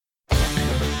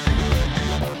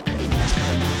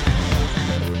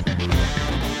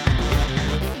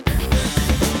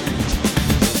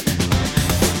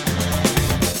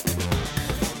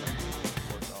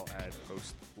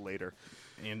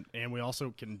And we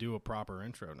also can do a proper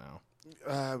intro now.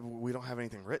 We don't have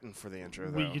anything written for the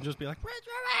intro, though. We can just be like,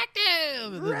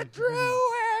 retroactive! Retroactive!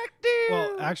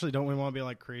 Well, actually, don't we want to be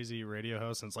like crazy radio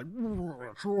hosts? And it's like,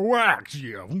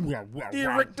 retroactive!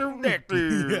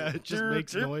 Retroactive! Yeah, it just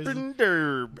makes noise.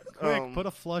 Quick, put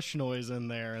a flush noise in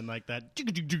there and like that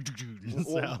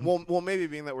sound. Well, maybe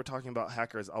being that we're talking about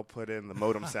hackers, I'll put in the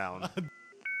modem sound.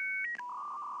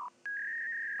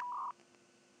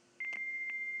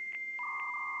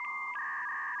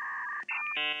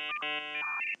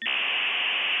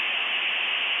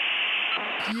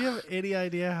 Do you have any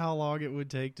idea how long it would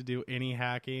take to do any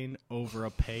hacking over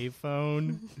a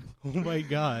payphone? Oh my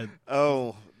god!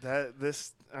 Oh,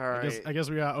 all right. I guess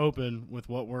we got open with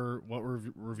what we're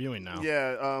reviewing now.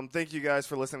 Yeah. Thank you guys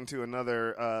for listening to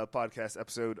another podcast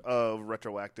episode of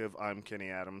Retroactive. I'm Kenny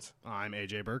Adams. I'm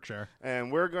AJ Berkshire,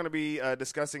 and we're going to be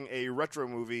discussing a retro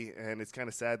movie. And it's kind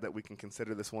of sad that we can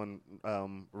consider this one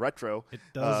retro. It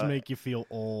does make you feel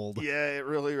old. Yeah, it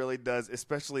really, really does.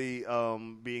 Especially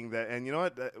being that. And you know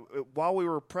what? While we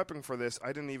were prepping for this,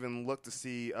 I didn't even look to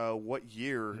see what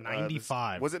year.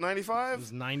 95. Was it 95? It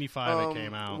was 95. It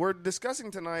came out. We're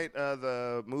discussing tonight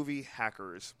the movie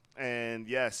Hackers, and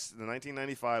yes, the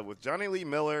 1995 with Johnny Lee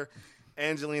Miller,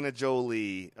 Angelina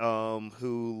Jolie,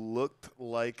 who looked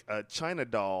like a China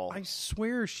doll. I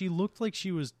swear she looked like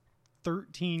she was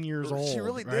 13 years old. She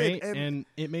really right? did, and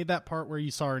it made that part where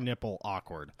you saw her nipple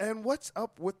awkward. And what's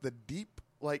up with the deep,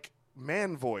 like,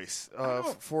 man voice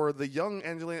for the young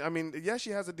Angelina? I mean, yeah,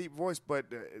 she has a deep voice, but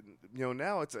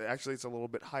now it's a little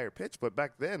bit higher pitched. But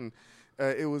back then,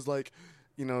 it was like,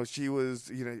 she was,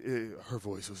 her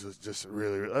voice was just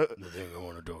really. The thing I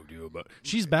want to talk to you about.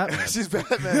 She's Batman. She's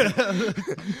Batman.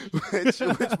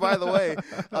 which, by the way,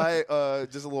 I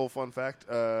just a little fun fact.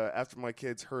 After my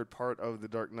kids heard part of the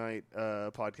Dark Knight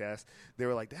podcast, they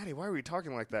were like, "Daddy, why are we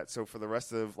talking like that?" So for the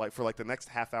rest of the next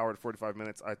half hour to 45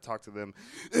 minutes, I talked to them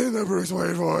in the Bruce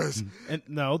Wayne voice. And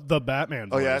no, the Batman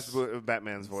voice. Oh yeah, that's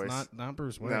Batman's voice. It's not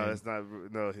Bruce Wayne. No, it's not.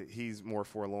 No, he's more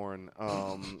forlorn.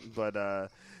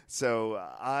 So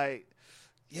I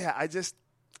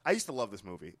used to love this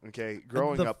movie. Okay,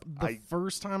 growing up, the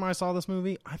first time I saw this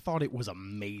movie, I thought it was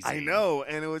amazing. I know,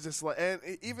 and it was just like, and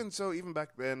even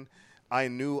back then, I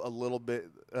knew a little bit,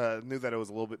 knew that it was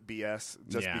a little bit BS,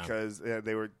 just because they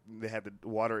had to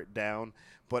water it down.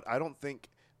 But I don't think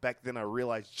back then I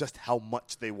realized just how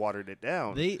much they watered it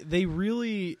down. They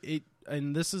really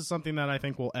and this is something that I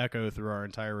think will echo through our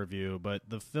entire review, but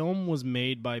the film was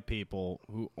made by people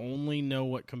who only know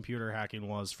what computer hacking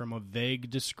was from a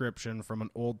vague description from an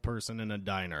old person in a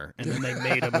diner, and then they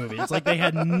made a movie. It's like they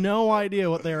had no idea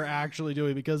what they were actually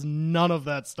doing because none of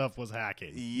that stuff was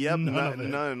hacking. Yep,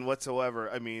 none whatsoever.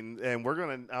 I mean, and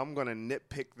I'm gonna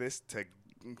nitpick this to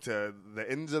the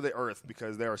ends of the earth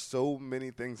because there are so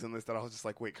many things in this that I was just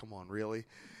like, wait, come on, really?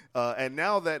 And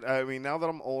now that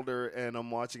I'm older and I'm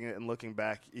watching it and looking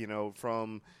back,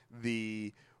 from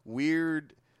the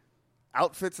weird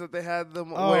outfits that they had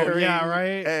them wearing. Yeah,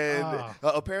 right. And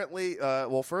apparently,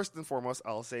 first and foremost,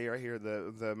 I'll say right here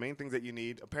the main things that you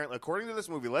need. Apparently, according to this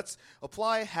movie, let's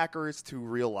apply Hackers to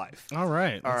real life. All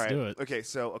right, let's do it. Okay,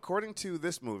 so according to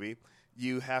this movie,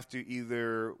 you have to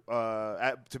either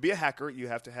to be a hacker, you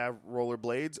have to have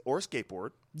rollerblades or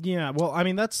skateboard. Yeah, well, I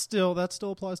mean that still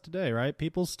applies today, right?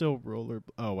 People still roller.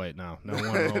 Oh wait, no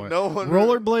one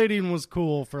rollerblading was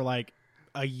cool for like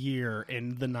a year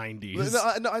in the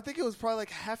 90s. No, I think it was probably like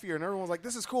half a year, and everyone was like,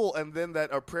 "This is cool." And then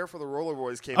that A Prayer for the Roller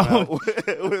Boys came out with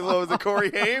what was it,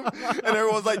 Corey Haim, and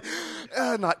everyone was like,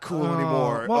 "Not cool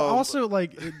anymore." Well, also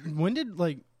when did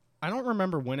I don't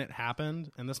remember when it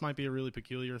happened, and this might be a really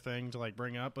peculiar thing to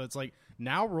bring up, but it's like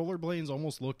now rollerblading's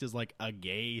almost looked as like a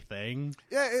gay thing.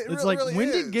 Yeah, it's really when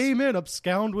is. Did gay men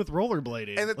abscond with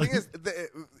rollerblading? And the thing is,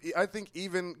 I think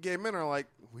even gay men are like,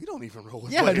 we don't even rollerblade.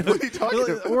 Yeah, what are you talking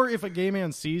about? Or if a gay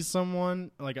man sees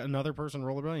someone like another person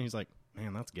rollerblading, he's like,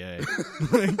 man, that's gay.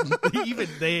 Even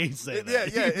they say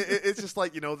that. Yeah. It's just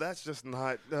like, that's just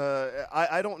not.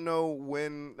 I don't know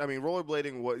when. I mean,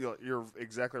 rollerblading. You're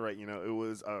exactly right. It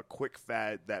was a quick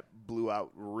fad that blew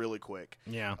out really quick.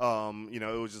 Yeah.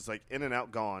 It was just like in and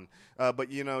out, gone. But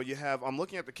you have. I'm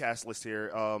looking at the cast list here.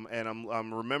 And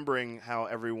I'm remembering how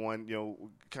everyone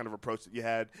kind of approached it. You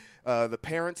had the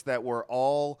parents that were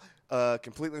all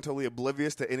completely and totally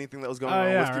oblivious to anything that was going on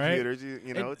with computers.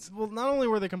 Right? Well, not only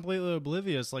were they completely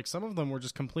oblivious, some of them were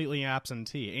just completely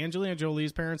absentee. Angelina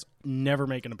Jolie's parents never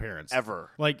make an appearance.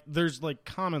 Ever. There's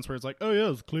comments where it's like, oh yeah,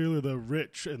 it's clearly the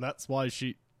rich, and that's why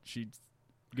she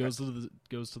goes to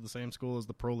the same school as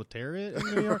the proletariat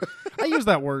in New York. I use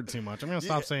that word too much. I'm gonna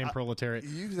stop saying proletariat.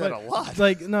 You use that a lot.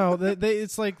 No,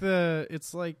 it's like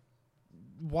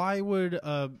why would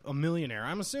a millionaire?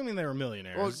 I'm assuming they were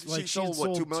millionaires. Well, like she sold,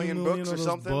 what, 2 million 2 books of or those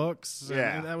something? Books,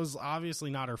 Yeah. and that was obviously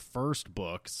not her first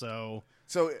book. So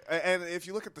and if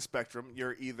you look at the spectrum,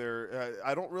 you're either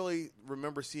I don't really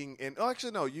remember seeing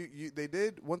actually no, they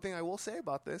did. One thing I will say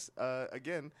about this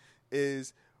again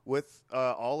is with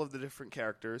all of the different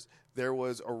characters, there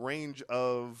was a range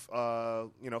of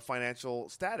financial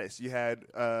status. You had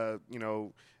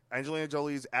Angelina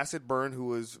Jolie's acid burn, who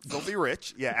was filthy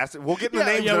rich. Yeah, acid. We'll get in the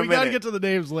names. Yeah, in a we minute. got to get to the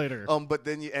names later. But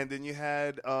then you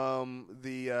had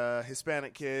the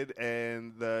Hispanic kid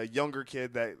and the younger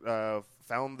kid that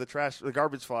found the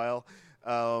garbage file.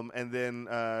 And then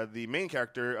the main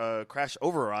character, Crash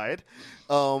Override,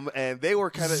 and they were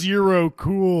kind of Zero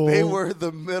cool. They were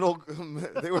the middle.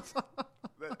 They were.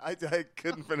 I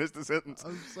couldn't finish the sentence.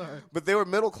 I'm sorry, but they were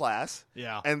middle class.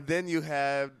 Yeah. And then you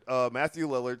had Matthew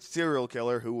Lillard, serial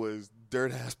killer, who was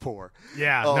dirt ass poor.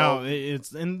 Yeah. No,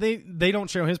 it's and they don't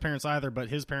show his parents either, but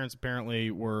his parents apparently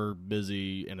were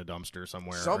busy in a dumpster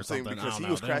somewhere or something because he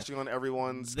was crashing on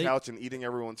everyone's couch and eating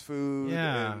everyone's food.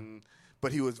 Yeah.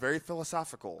 But he was very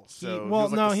philosophical. So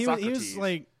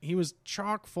he was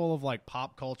chock full of like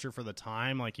pop culture for the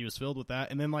time. Like he was filled with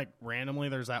that, and then like randomly,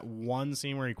 there's that one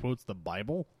scene where he quotes the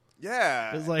Bible.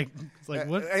 Yeah, it's like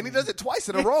what? And he does it twice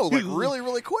in a row, like really,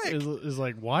 really quick. It's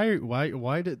like why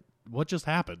did what just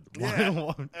happened? Yeah.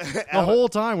 The whole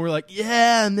time we're like,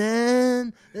 yeah,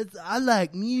 man, I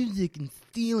like music and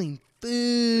stealing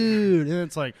food, and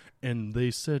it's like, and they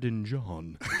said in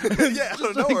John. Yeah, out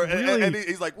of nowhere. Really? And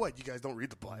he's like, what, you guys don't read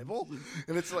the Bible?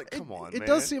 And it's like, come on, man. It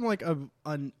does seem like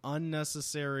an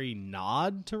unnecessary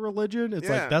nod to religion. It's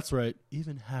like, that's right,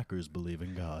 even hackers believe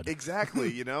in God.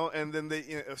 Exactly, and then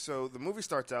so the movie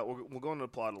starts out, we'll go into the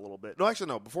plot a little bit. No, actually,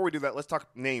 no, before we do that, let's talk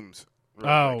names. Quick.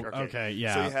 Okay,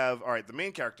 yeah. So you have, all right, the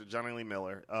main character, Johnny Lee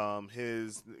Miller.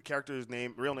 His character's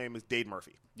real name is Dade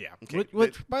Murphy. Yeah. Okay.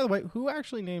 Which, by the way, who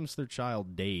actually names their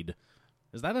child Dade?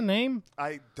 Is that a name?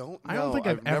 I don't know. I don't think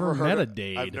I've ever met a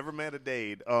Dade. I've never met a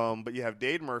Dade. But you have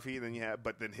Dade Murphy, then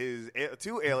his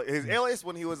alias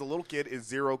when he was a little kid is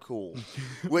Zero Cool,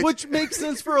 which makes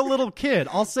sense for a little kid.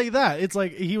 I'll say that. It's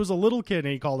like he was a little kid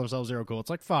and he called himself Zero Cool. It's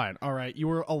like, fine, all right, you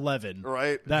were 11,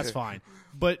 right? That's fine,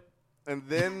 but. But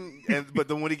then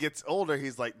when he gets older,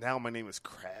 he's like, now my name is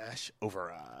Crash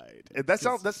Override. And that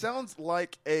sounds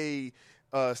like a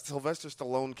Sylvester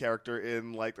Stallone character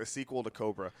in like the sequel to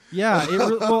Cobra. Yeah,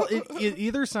 it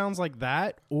either sounds like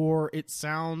that or it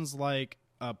sounds like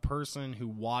a person who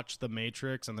watched The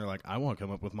Matrix and they're like, I want to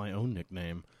come up with my own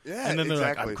nickname. Yeah, and then they're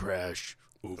exactly. like, I'm Crash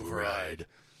Override.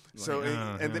 So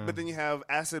but then you have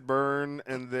Acid Burn,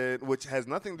 and then which has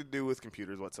nothing to do with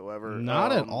computers whatsoever.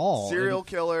 Not at all. Serial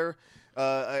killer,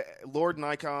 Lord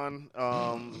Nikon,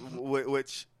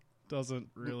 which doesn't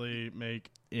really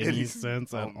make any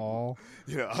sense at all.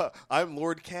 I'm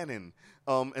Lord Cannon.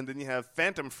 And then you have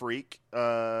Phantom Freak,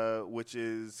 which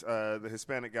is the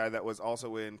Hispanic guy that was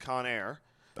also in Con Air.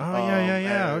 Oh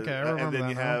yeah. Okay, I remember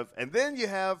and then you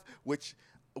have which.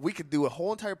 We could do a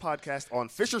whole entire podcast on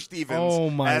Fisher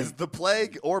Stevens as the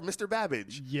Plague or Mr.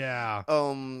 Babbage. Yeah.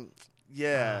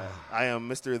 Yeah, I am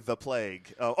Mr. The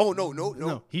Plague.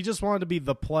 No. He just wanted to be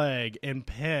the Plague, and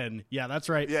Penn. Yeah, that's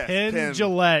right. Yes, Penn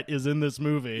Jillette is in this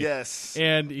movie. Yes,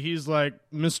 and he's like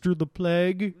Mr. The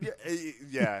Plague.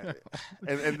 Yeah.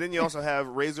 and then you also have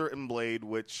Razor and Blade,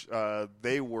 which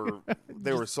they were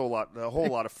a whole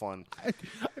lot of fun. I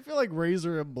feel like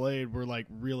Razor and Blade were like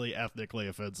really ethnically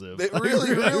offensive. It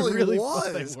really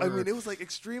was. I mean, it was like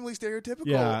extremely stereotypical.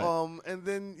 Yeah. And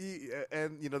then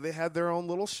they had their own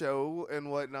little show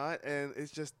and whatnot, and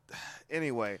it's just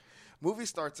anyway. Movie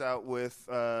starts out with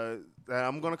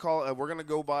I'm gonna call. We're gonna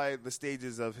go by the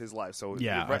stages of his life. So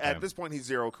at this point, he's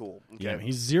Zero Cool. Okay? Yeah,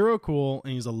 he's Zero Cool,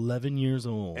 and he's 11 years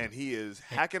old, and he is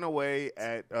hacking away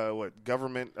at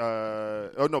government?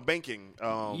 Banking.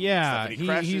 Yeah,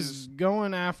 stuff. He's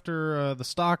going after the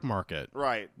stock market,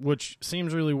 right? Which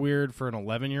seems really weird for an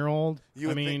 11-year-old.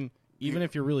 I mean, even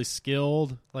if you're really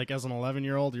skilled, like as an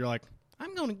 11-year-old, you're like,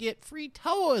 I'm going to get free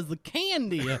toys, the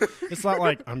candy. It's not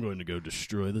like, I'm going to go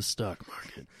destroy the stock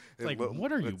market. It's like,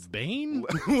 what are you, Bane?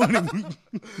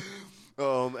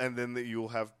 And then you'll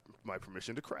have my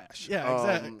permission to crash. Yeah,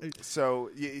 exactly.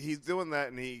 So he's doing that,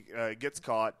 and he gets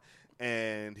caught,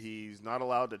 and he's not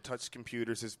allowed to touch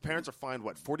computers. His parents are fined,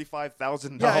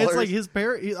 $45,000? Yeah, it's like his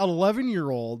parent,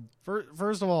 11-year-old.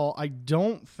 First of all, I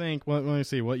don't think, let me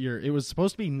see, what year. It was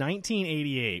supposed to be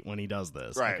 1988 when he does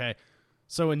this. Right. Okay.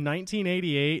 So in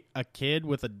 1988, a kid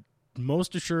with a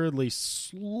most assuredly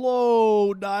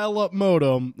slow dial-up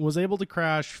modem was able to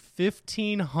crash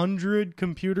 1,500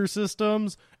 computer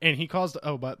systems, and he caused.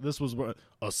 But this was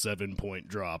a 7-point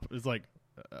drop. It's like,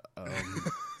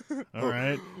 All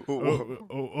right.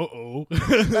 And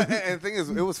the thing is,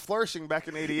 it was flourishing back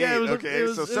in '88. Yeah,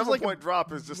 so 7-point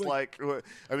drop is just like,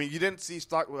 I mean, you didn't see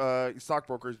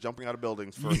stockbrokers jumping out of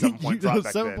buildings for a 7-point drop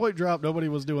back then. 7-point drop, nobody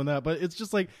was doing that. But it's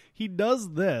just like he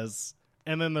does this.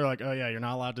 And then they're like, oh, yeah, you're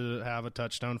not allowed to have a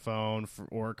touch-tone phone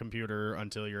or a computer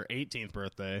until your 18th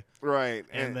birthday. Right.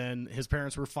 And then his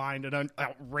parents were fined an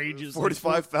outrageous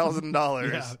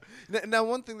 $45,000. Yeah. Now,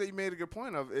 one thing that you made a good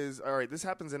point of is, all right, this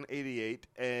happens in '88,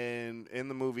 and in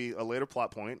the movie, a later plot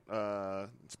point,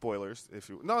 spoilers, if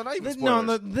you... No, not even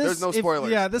spoilers. There's no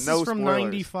spoilers. This is from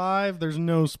 '95. There's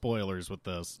no spoilers with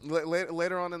this.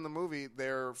 Later on in the movie,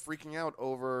 they're freaking out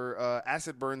over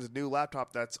Acid Burn's new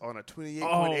laptop that's on a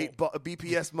 28.8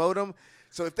 BPS modem.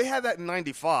 So if they had that in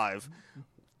 '95,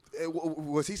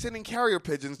 was he sending carrier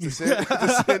pigeons to send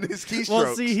his keystrokes?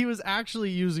 Well, see, he was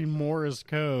actually using Morse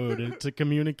code to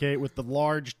communicate with the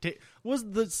large... Was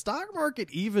the stock market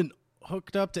even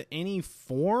hooked up to any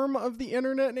form of the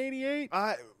internet in '88?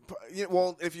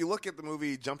 Well, if you look at the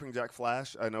movie Jumping Jack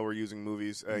Flash, I know we're using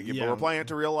movies, but Yeah. we're playing it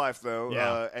to real life, though.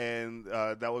 Yeah. And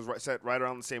that was set right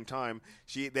around the same time.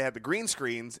 They had the green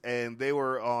screens, and they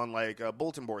were on like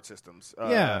bulletin board systems.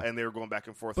 Yeah. And they were going back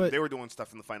and forth. But- they were doing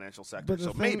stuff in the financial sector, But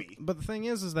so maybe. But the thing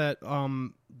is that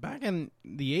back in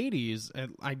the '80s,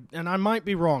 and I might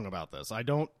be wrong about this. I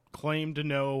don't claim to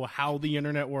know how the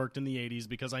internet worked in the '80s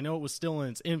because I know it was still in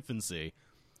its infancy.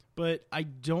 But I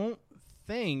don't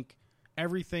think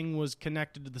everything was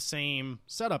connected to the same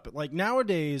setup. Like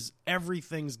nowadays,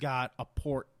 everything's got a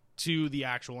port to the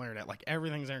actual internet. Like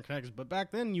everything's interconnected. But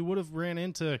back then, you would have ran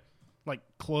into like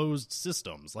closed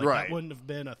systems. Like Right. that wouldn't have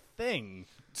been a thing.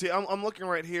 See, I'm looking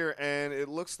right here, and it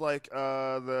looks like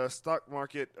the stock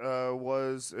market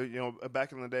was,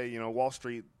 back in the day, Wall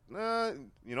Street.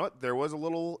 You know what? There was a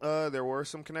little. There were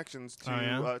some connections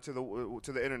to to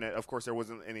the internet. Of course, there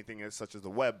wasn't anything as such as the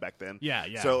web back then. Yeah,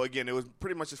 yeah. So again, it was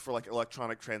pretty much just for like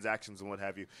electronic transactions and what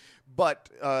have you. But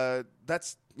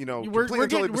that's We're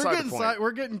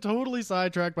getting totally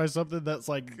sidetracked by something that's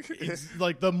like it's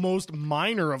like the most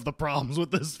minor of the problems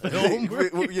with this film.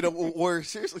 We're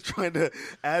seriously trying to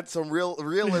add some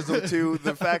realism to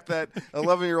the fact that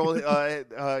 11-year-old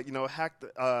hacked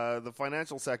the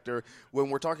financial sector when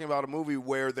we're talking about a movie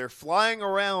where they're flying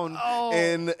around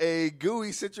in a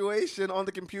GUI situation on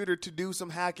the computer to do some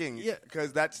hacking. Yeah.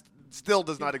 Because that still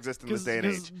does not exist in this day and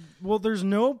age. Well, there's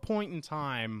no point in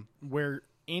time where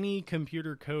any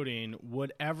computer coding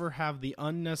would ever have the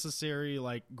unnecessary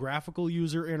like graphical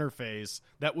user interface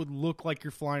that would look like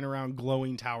you're flying around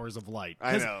glowing towers of light.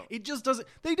 I know. It just doesn't.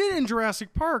 They did it in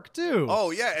Jurassic Park too.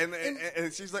 Oh yeah,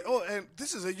 and she's like, and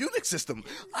this is a Unix system.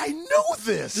 I know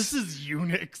this. This is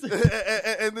Unix.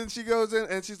 and then she goes in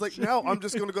and she's like, now I'm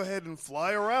just going to go ahead and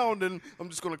fly around and I'm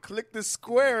just going to click this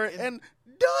square and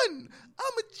done.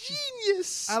 I'm a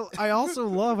genius. I also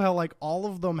love how like all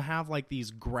of them have like these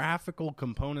graphical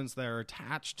components that are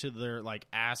attached to their like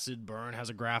Acid Burn has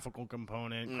a graphical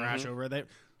component, Crash Over there,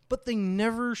 but they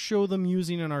never show them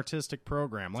using an artistic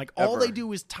program. Like all Ever. they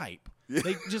do is type.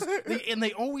 They just and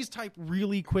they always type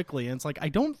really quickly, and it's like I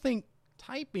don't think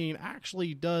typing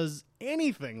actually does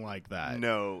anything like that.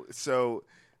 No. So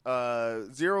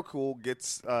Zero Cool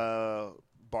gets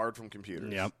barred from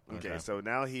computers. Yep. Okay. So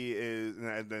now he is,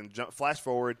 and then flash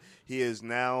forward, he is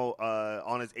now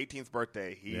on his 18th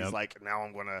birthday. He's like, now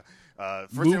I'm gonna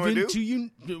first thing I'm gonna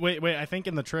do. Wait. I think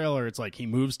in the trailer it's like he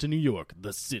moves to New York,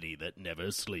 the city that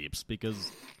never sleeps,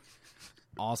 because.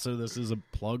 Also, this is a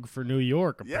plug for New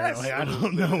York. Apparently, Yes. I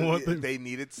don't know what they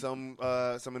needed some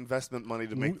investment money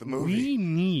to make the movie. We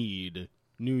need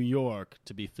New York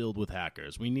to be filled with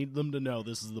hackers. We need them to know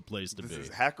this is the place to This be. is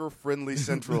hacker friendly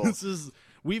central.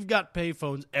 We've got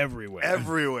payphones everywhere.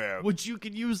 Everywhere. Which you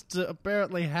could use to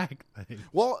apparently hack things.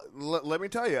 Well, let me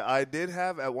tell you, I did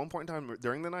have at one point in time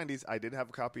during the 90s, I did have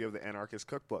a copy of the Anarchist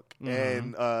Cookbook,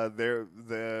 and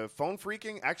the phone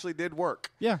phreaking actually did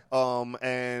work. Yeah.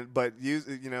 But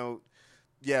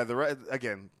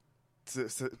again.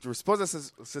 We're supposed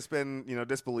to suspend,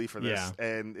 disbelief for this,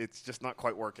 and it's just not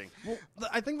quite working. Well,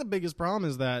 I think the biggest problem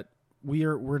is that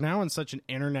we're now in such an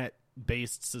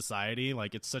internet-based society.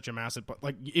 Like it's such a massive.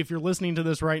 Like if you're listening to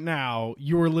this right now,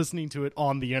 you are listening to it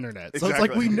on the internet. So it's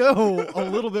like we know a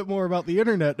little bit more about the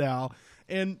internet now,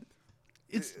 and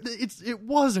it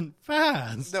wasn't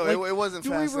fast. No, like, it wasn't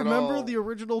fast at all. Do we remember the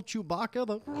original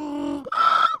Chewbacca?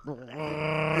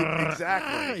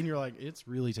 Exactly. And you're like, it's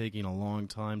really taking a long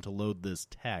time to load this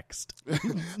text.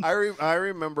 I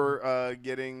remember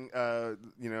getting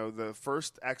the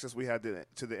first access we had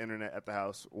to the internet at the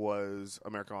house was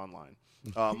America Online.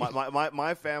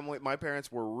 My family, my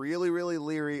parents were really, really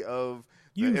leery of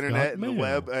You've internet got and the mail.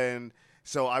 web. And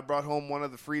so I brought home one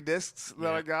of the free discs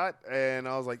that I got, and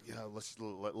I was like, yeah,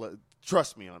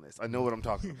 trust me on this. I know what I'm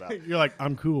talking about. You're like,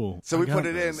 I'm cool. So I we got put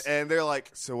it this. in, and they're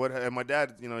like, so what? And my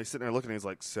dad, he's sitting there looking, and he's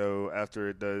like, so after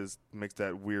it makes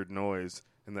that weird noise,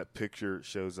 and that picture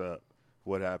shows up,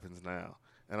 what happens now?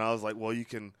 And I was like, well, you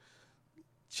can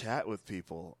chat with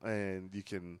people, and you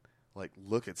can, like,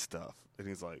 look at stuff. And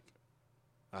he's like,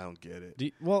 I don't get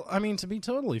it. Well, I mean, to be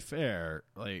totally fair,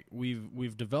 like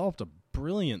we've developed a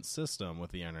brilliant system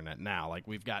with the internet now. Like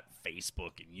we've got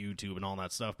Facebook and YouTube and all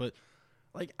that stuff, but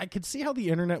like I could see how the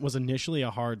internet was initially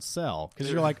a hard sell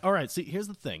because you're like, all right, see, here's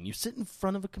the thing: you sit in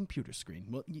front of a computer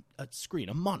screen,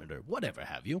 a monitor, whatever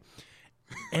have you,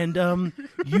 and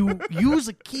you use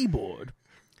a keyboard.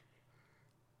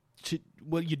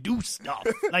 You do stuff.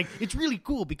 Like, it's really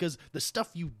cool because the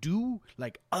stuff you do,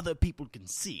 like, other people can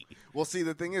see. Well, see,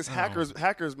 the thing is,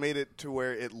 hackers made it to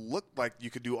where it looked like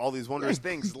you could do all these wondrous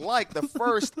things, like the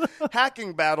first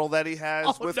hacking battle that he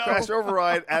has with Crash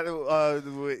Override.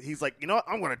 He's like, you know what?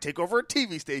 I'm going to take over a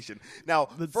TV station. Now,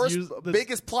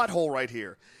 biggest plot hole right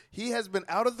here. He has been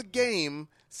out of the game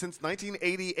since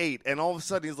 1988, and all of a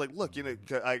sudden he's like, look,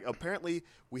 apparently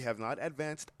we have not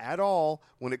advanced at all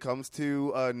when it comes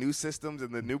to new systems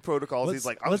and the new protocols. He's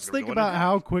like, let's think about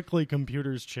how quickly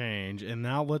computers change, and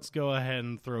now let's go ahead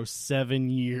and throw 7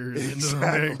 years into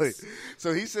the mix.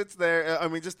 So he sits there. I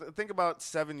mean, just think about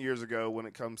 7 years ago when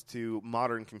it comes to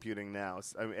modern computing now.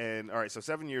 And all right, so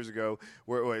 7 years ago,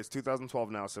 it's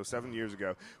 2012 now, so 7 years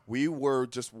ago, we were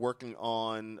just working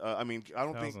on, I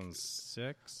don't think...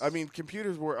 2006? I mean,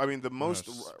 computers were, the most...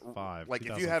 Five. Like,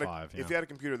 if you had a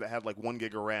computer that had, like, 1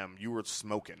 gig of RAM, you were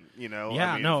smoking,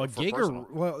 Yeah, a gig or...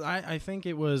 Well, I think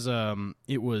it was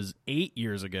 8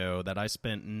 years ago that I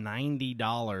spent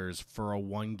 $90 for a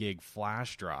 1 gig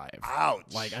flash drive.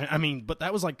 Ouch. Like, but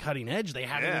that was like cutting edge. They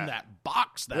had it in that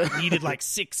box that needed like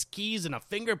 6 keys and a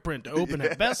fingerprint to open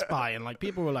at Best Buy, and like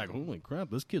people were like, "Holy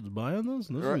crap, this kid's buying this?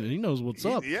 He knows what's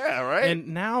up." Yeah, right. And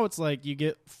now it's like you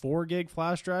get 4 gig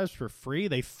flash drives for free.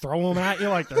 They throw them at you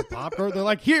like they're popcorn. They're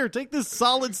like, "Here, take this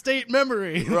solid state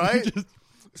memory." Right.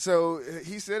 So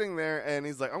he's sitting there and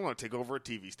he's like, I'm going to take over a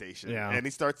TV station. Yeah. And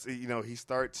he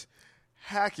starts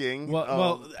hacking.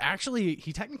 Well, actually,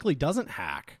 he technically doesn't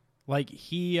hack. Like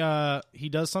he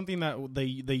does something that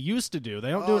they used to do.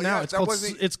 They don't do it now.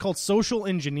 It's called social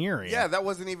engineering. Yeah, that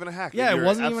wasn't even a hack. Yeah, it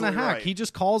wasn't even a hack. Right. He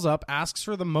just calls up, asks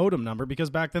for the modem number because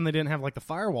back then they didn't have like the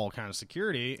firewall kind of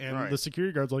security, and the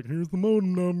security guard's like, "Here's the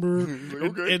modem number,"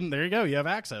 okay. and there you go, you have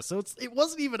access. So it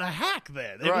wasn't even a hack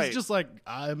then. It was just like,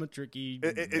 I'm a tricky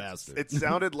bastard. It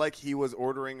sounded like he was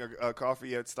ordering a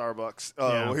coffee at Starbucks.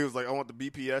 Where he was like, "I want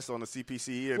the BPS on the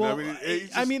CPC."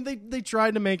 And they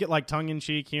tried to make it like tongue in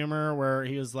cheek humor. Where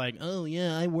he was like, "Oh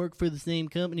yeah, I work for the same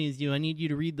company as you. I need you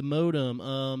to read the modem.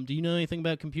 Do you know anything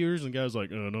about computers?" And the guy's like,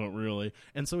 "Not really."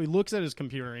 And so he looks at his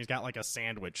computer and he's got like a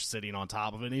sandwich sitting on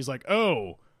top of it. And he's like,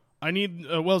 "Oh, I need.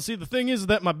 See, the thing is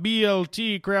that my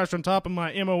BLT crashed on top of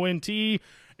my MONT."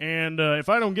 And if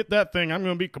I don't get that thing, I'm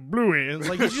going to be kablooey. And it's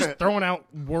like he's just throwing out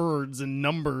words and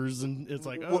numbers, and it's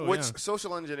like,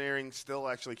 social engineering still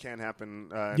actually can happen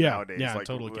nowadays. Yeah, like,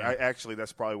 totally can. Actually,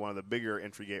 that's probably one of the bigger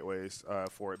entry gateways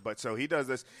for it. But so he does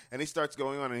this, and he starts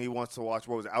going on, and he wants to watch,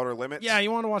 what was it, Outer Limits? Yeah,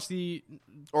 you want to watch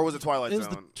or was it Twilight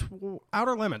Zone?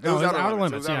 Outer Limits. No, it was Outer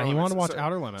Limits. Yeah, he wanted to watch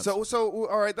Outer Limits. So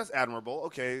all right, that's admirable.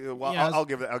 Okay, well, I'll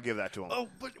give that to him. Oh,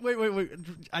 but wait.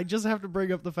 I just have to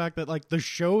bring up the fact that like the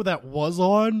show that was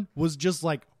on was just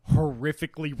like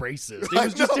horrifically racist. It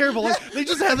was just terrible. Like, they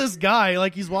just had this guy,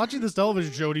 like he's watching this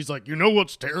television show and he's like, "You know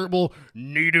what's terrible?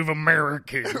 Native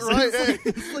Americans." Right.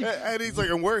 And he's like,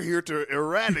 "And we're here to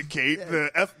eradicate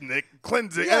the ethnic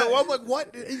cleansing." Yeah. And I'm like, what?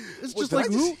 It's just like,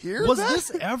 was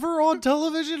this ever on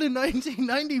television in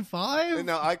 1995?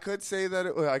 Now, I could say that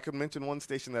I could mention one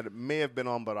station that it may have been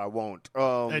on, but I won't.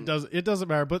 It doesn't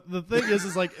matter. But the thing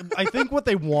is like, I think what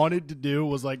they wanted to do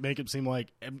was like make it seem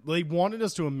like they wanted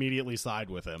us to immediately side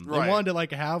with him. They wanted to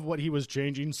like have what he was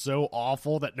changing so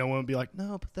awful that no one would be like,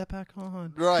 "No, put that back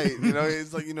on." Right.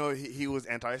 It's like, he was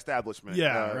anti-establishment.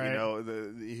 Yeah.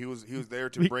 Right. He was there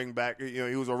to bring back. He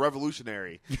was a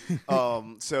revolutionary.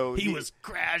 So he was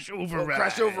Crash Override.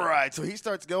 Crash Override. So he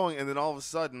starts going, and then all of a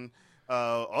sudden,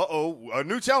 a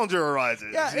new challenger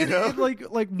arises. Yeah, you know?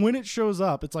 like when it shows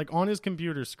up, it's like on his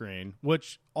computer screen,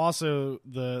 which also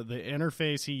the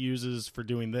interface he uses for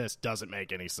doing this doesn't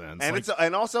make any sense. And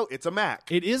like, also it's a Mac.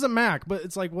 it is a Mac, but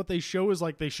it's like what they show is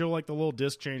like they show like the little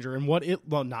disc changer and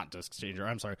not disc changer,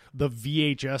 I'm sorry, the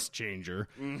VHS changer.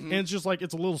 And it's just like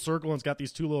it's a little circle and it's got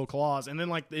these two little claws, and then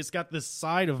like it's got this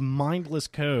side of mindless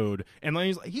code, and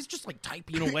then he's just like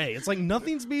typing away. It's like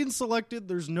nothing's being selected.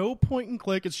 There's no point and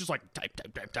click. It's just like type.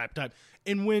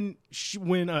 And when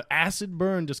Acid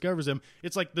Burn discovers him,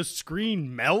 it's like the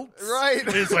screen melts. Right.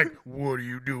 And it's like, what are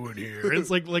you doing here?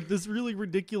 It's like this really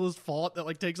ridiculous font that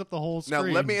like takes up the whole screen.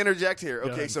 Now, let me interject here.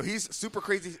 Okay, ahead. so he's super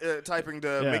crazy typing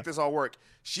to Yeah. make this all work.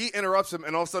 She interrupts him,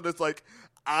 and all of a sudden it's like,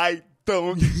 I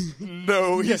don't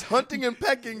know. He's hunting and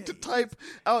pecking to type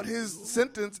out his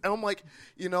sentence. And I'm like,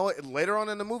 you know, later on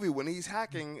in the movie when he's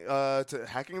hacking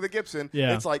the Gibson,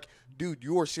 Yeah. it's like, dude,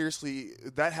 you are seriously,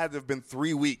 that had to have been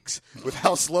 3 weeks with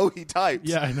how slow he types.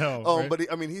 Yeah, I know. Right? But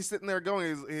he's sitting there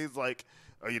going, he's like,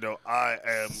 you know, I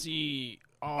am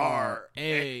CRA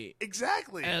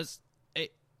exactly.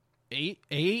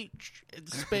 H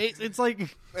space. It's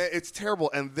like It's terrible,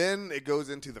 and then it goes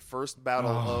into the first battle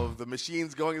of the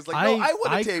machines going. It's like, I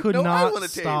want a tape. could No, I not want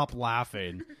a tape. stop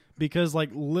laughing because, like,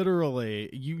 literally,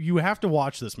 you have to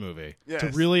watch this movie to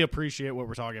Yes. really appreciate what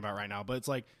we're talking about right now. But it's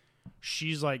like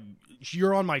she's like,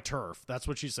 "You're on my turf." That's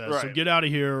what she says. So Right. get out of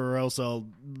here, or else I'll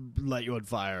let you on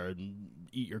fire and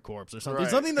eat your corpse or something. Right.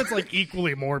 Something that's like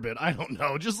equally morbid. I don't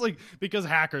know. Just like because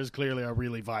hackers clearly are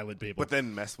really violent people. But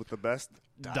then mess with the best,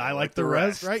 Die like the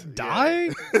rest, right? Yeah. Die?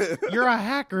 You're a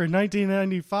hacker in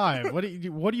 1995.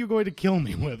 What are you going to kill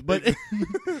me with? But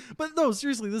but no,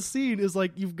 seriously, this scene is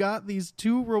like you've got these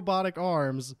two robotic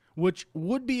arms which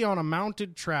would be on a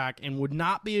mounted track and would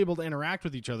not be able to interact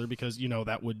with each other because, you know,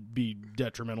 that would be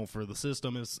detrimental for the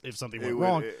system if something went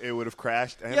wrong. It would have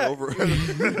crashed and Yeah. over.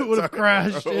 It would have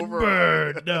crashed and Over.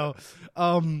 burned. No.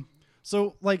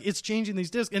 So, like, it's changing these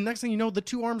discs, and next thing you know, the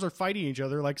two arms are fighting each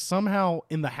other. Like, somehow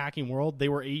in the hacking world, they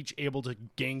were each able to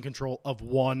gain control of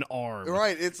one arm.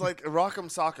 Right, it's like Rock'em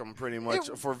Sock'em pretty much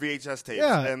for VHS tapes.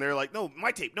 Yeah. And they're like, no,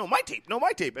 my tape, no, my tape, no,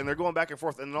 my tape. And they're going back and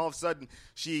forth. And then all of a sudden,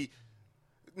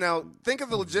 now, think of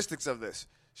the logistics of this.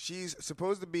 She's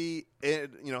supposed to be,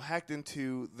 hacked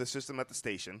into the system at the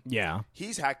station. Yeah.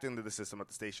 He's hacked into the system at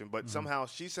the station, but somehow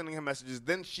she's sending him messages.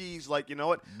 Then she's like, you know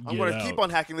what? I'm Get going to out. keep on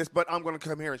hacking this, but I'm going to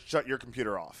come here and shut your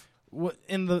computer off.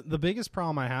 And the biggest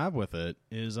problem I have with it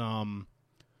is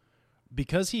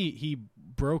because he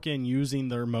broke in using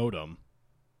their modem.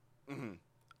 Mm-hmm.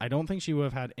 I don't think she would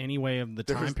have had any way of the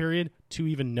time period to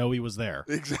even know he was there.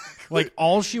 Exactly. Like,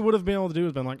 all she would have been able to do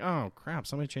is been like, oh, crap,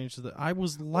 somebody changed the... I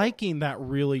was liking that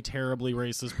really terribly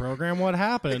racist program. What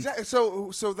happened? Exactly.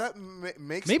 So that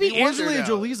makes Maybe me wonder Angelina now.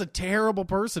 Jolie's a terrible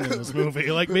person in this movie.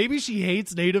 Like, maybe she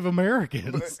hates Native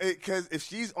Americans. Because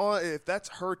if that's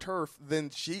her turf,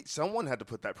 then someone had to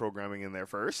put that programming in there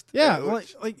first. Yeah,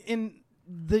 Which- and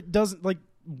that doesn't, like,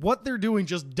 what they're doing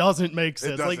just doesn't make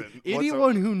sense. Like, doesn't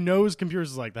anyone who knows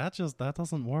computers is like, that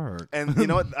doesn't work. And you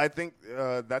know what? I think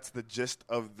that's the gist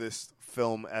of this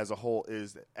film as a whole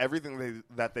is that everything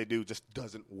that they do just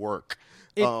doesn't work.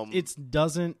 It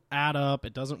doesn't add up.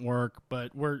 It doesn't work.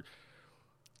 But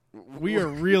we are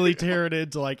really tearing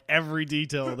into like every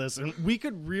detail of this, and we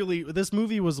could really. This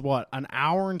movie was what, an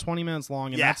hour and 20 minutes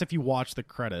long, and Yeah. that's if you watch the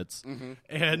credits. Mm-hmm.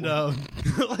 And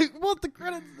like, what the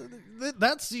credits?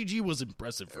 That CG was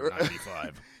impressive for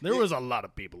 '95. There was a lot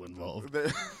of people involved,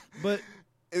 but.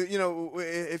 You know,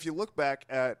 if you look back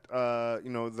at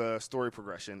the story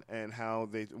progression and how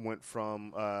they went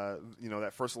from that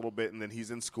first little bit, and then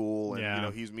he's in school and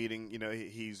Yeah. he's meeting,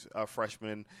 he's a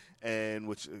freshman, and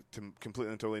which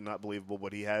completely and totally not believable,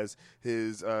 but he has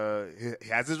his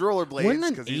rollerblades Wouldn't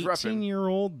because an he's repping.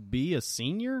 18-year-old be a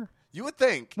senior? You would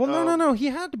think. Well, no. He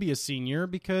had to be a senior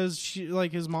because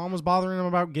his mom was bothering him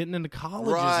about getting into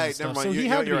colleges Right, and stuff. never mind. So he You're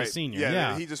had to be right. a senior. Yeah,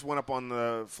 Yeah. he just went up on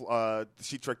the.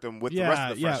 She tricked him with the Yeah,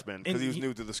 rest of the yeah. freshmen because And he was he-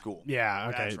 new to the school. Yeah,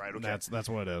 okay. That's right, okay. That's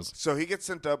what it is. So he gets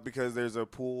sent up because there's a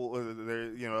pool,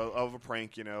 of a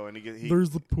prank, and he There's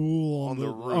the pool on on the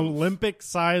roof.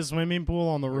 Olympic-sized swimming pool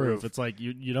on the roof. Roof. It's like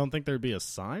you don't think there'd be a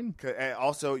sign? And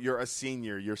also, you're a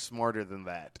senior. You're smarter than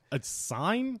that. A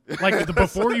sign? Like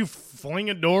before you fling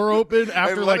a door open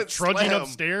after let like it trudging slam.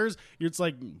 upstairs, it's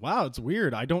like, wow, it's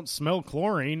weird. I don't smell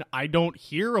chlorine. I don't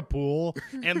hear a pool,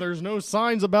 and there's no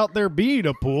signs about there being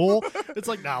a pool. It's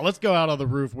like, nah, let's go out on the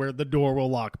roof where the door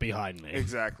will lock behind me.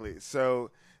 Exactly.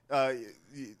 So, they're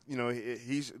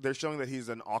showing that he's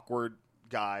an awkward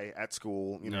guy at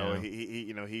school. You know,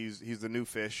 he's the new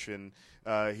fish, and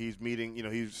he's meeting. You know,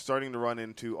 he's starting to run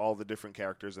into all the different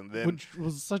characters, and then which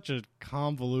was such a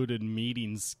convoluted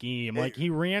meeting scheme. Like he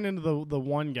ran into the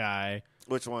one guy.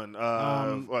 Which one?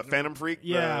 Phantom Freak?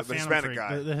 Yeah, the Hispanic Freak,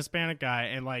 guy. The Hispanic guy,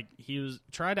 and like he was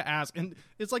trying to ask, and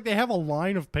it's like they have a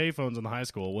line of payphones in the high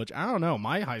school, which I don't know.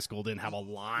 My high school didn't have a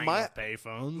line of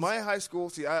payphones. My high school,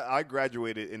 see, I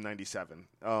graduated in '97,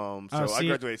 I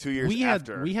graduated 2 years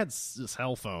after. We had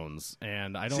cell phones,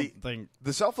 and I don't think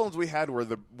the cell phones we had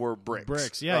were bricks.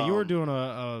 Bricks, yeah. You were doing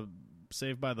a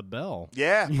Saved by the Bell.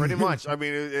 Yeah, pretty much. I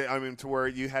mean, to where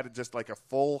you had just like a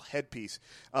full headpiece.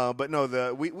 But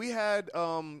no, we had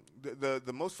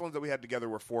the most phones that we had together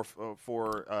were four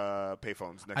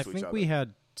payphones next to each other. I think we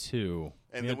had two,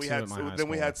 and then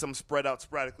we had some spread out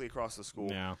sporadically across the school.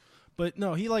 Yeah. But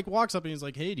no, he like walks up and he's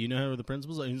like, "Hey, do you know who the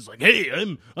principal's?" And he's like, "Hey,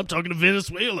 I'm talking to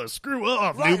Venezuela. Screw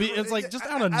off, newbie." It's like just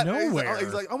out of nowhere.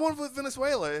 He's like, "I want to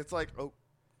Venezuela." It's like, okay.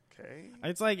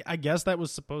 It's like, I guess that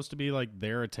was supposed to be like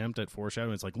their attempt at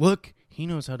foreshadowing. It's like, look, he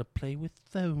knows how to play with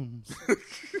phones.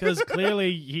 Because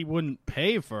clearly he wouldn't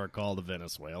pay for a call to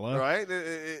Venezuela. Right?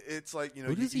 It's like, you know.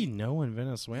 Who does he know in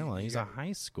Venezuela? He's a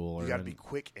high schooler. You got to be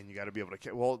quick, and you got to be able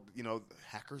to. Well, you know,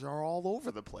 hackers are all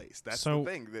over the place. That's the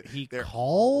thing. He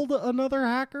called another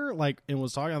hacker, like, and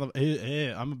was talking on the,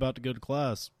 hey, I'm about to go to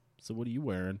class. So what are you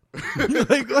wearing?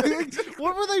 like,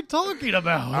 what were they talking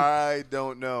about? I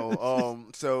don't know.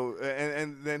 So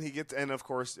and then he gets, and of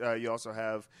course you also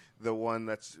have the one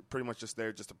that's pretty much just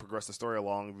there just to progress the story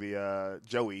along. The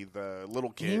Joey, the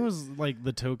little kid. He was like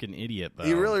the token idiot, though.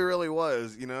 He really, really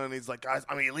was. You know, and he's like, guys,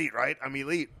 I'm elite, right? I'm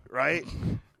elite, right?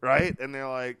 Right? And they're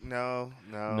like, no.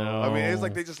 I mean, it's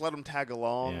like they just let him tag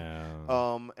along.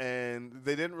 Yeah. And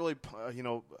they didn't really,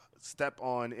 step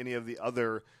on any of the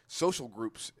other social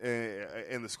groups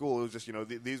in the school. It was just,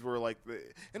 these were like,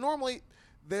 and normally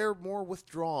they're more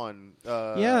withdrawn.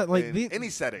 In any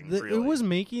setting. Really. It was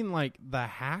making like the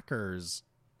hackers.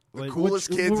 The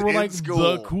coolest kids were in like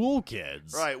school. The cool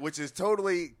kids. Right, which is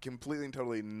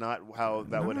completely not how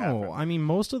that would happen. I mean,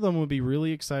 most of them would be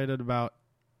really excited about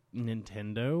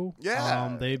Nintendo.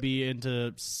 Yeah. They'd be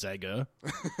into Sega.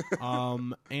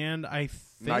 And I think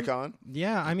Nikon.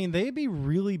 Yeah, I mean, they'd be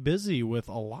really busy with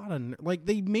a lot of like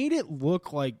they made it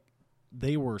look like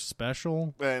they were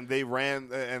special. And they ran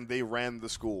the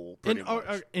school pretty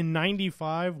much. In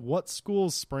 95, what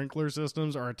school's sprinkler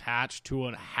systems are attached to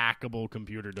a hackable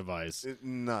computer device?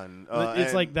 None.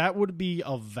 It's like that would be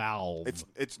a Valve.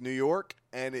 It's New York,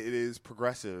 and it is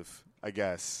progressive, I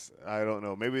guess. I don't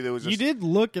know. Maybe there was just... You did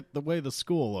look at the way the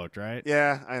school looked, right?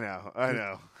 Yeah, I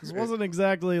know. This wasn't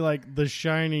exactly like the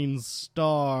shining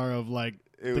star of like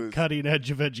the cutting edge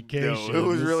of education. No, it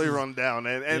was really run down.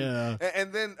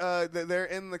 And then they're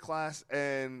in the class,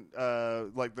 and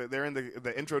they're in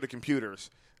the intro to computers.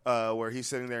 Where he's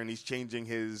sitting there and he's changing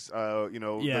his, the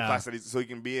class that so he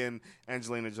can be in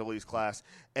Angelina Jolie's class.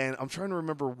 And I'm trying to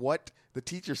remember what the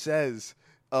teacher says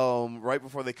right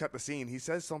before they cut the scene. He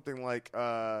says something like,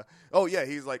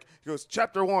 he goes,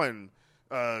 Chapter 1,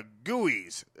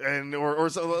 GUIs, and or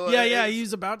so. Yeah, he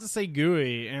was about to say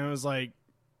GUI, and it was like,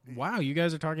 wow, you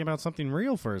guys are talking about something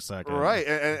real for a second, right?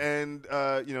 And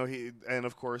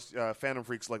of course, Phantom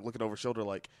Freak's like looking over his shoulder,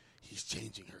 like he's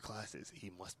changing her classes.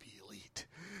 He must be elite.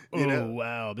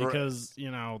 Wow! Because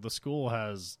the school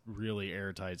has really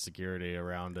airtight security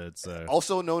around it, so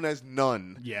also known as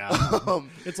none. Yeah,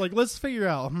 it's like let's figure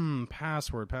out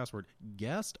password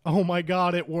guest. Oh my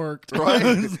God, it worked!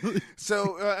 Right.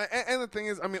 So and the thing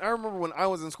is, I mean, I remember when I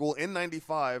was in school in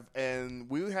 '95, and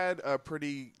we had a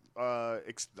pretty.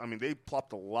 They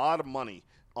plopped a lot of money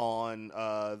on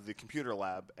the computer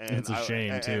lab, and it's a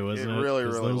shame too, isn't it? It really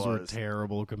those was. were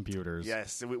terrible computers.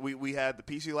 Yes, we had the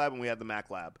PC lab and we had the Mac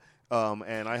lab,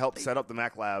 and I helped set up the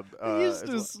Mac lab.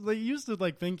 They used to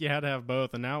like think you had to have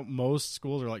both, and now most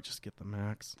schools are like, just get the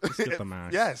Macs, just get the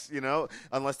Macs. Yes,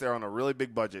 unless they're on a really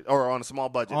big budget or on a small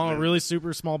budget. On a really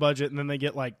super small budget, and then they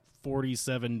get like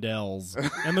 47 Dells,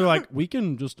 and they're like, we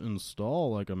can just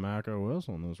install like a Mac OS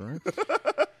on this, right?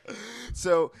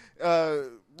 So,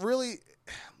 really,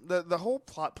 the whole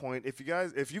plot point. If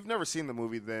you've never seen the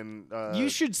movie, then you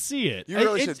should see it. You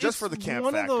really should, just for the camp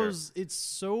one factor. Of those. It's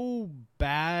so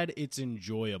bad, it's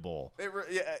enjoyable.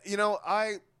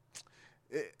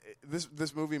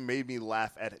 This movie made me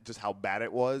laugh at just how bad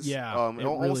it was. Yeah, almost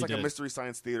really like did. a Mystery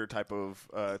Science Theater type of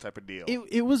deal.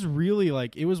 It was really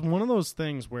like it was one of those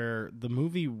things where the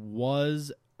movie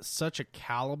was such a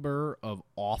caliber of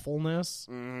awfulness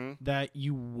Mm-hmm. that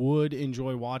you would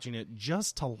enjoy watching it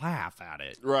just to laugh at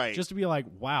it. Right. Just to be like,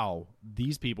 wow,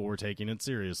 these people were taking it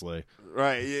seriously.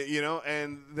 Right, you know,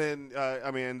 and then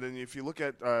and then if you look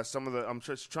at some of the, I'm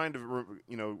just trying to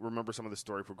remember some of the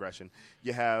story progression.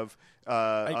 You have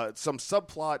some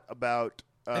subplot about.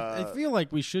 I feel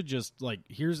like we should just like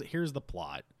here's the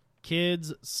plot.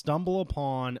 Kids stumble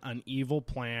upon an evil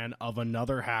plan of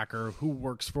another hacker who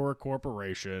works for a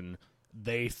corporation.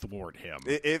 They thwart him.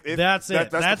 That's it.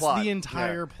 That's the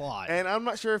entire plot. And I'm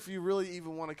not sure if you really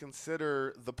even want to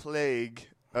consider the Plague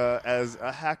as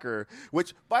a hacker.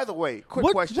 Which, by the way, quick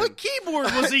question: what keyboard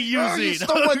was he using? You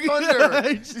stole my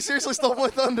thunder. You seriously stole my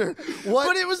thunder. What?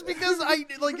 But it was because I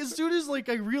as soon as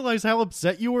I realized how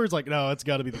upset you were, it's like, no, it's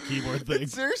got to be the keyboard thing. It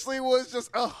seriously was just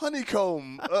a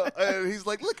honeycomb. And he's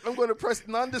like, look, I'm going to press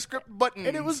nondescript buttons.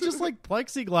 And it was just like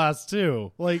plexiglass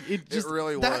too. Like it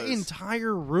really that was.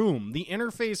 entire room, the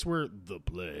interface where the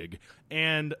Plague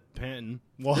and Penn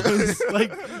was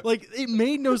like it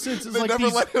made no sense. It's They like never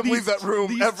let him leave that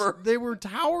room ever. They were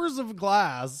towers of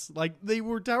glass. Like they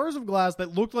were towers of glass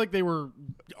that looked like they were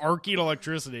arcing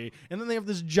electricity, and then they have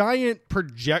this giant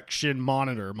projection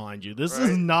monitor. Mind you, this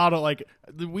is not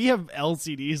we have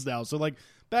LCDs now, so like.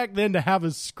 Back then, to have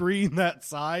a screen that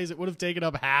size, it would have taken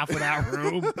up half of that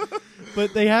room.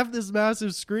 But they have this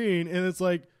massive screen, and it's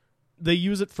like they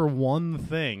use it for one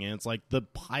thing, and it's like the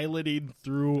piloting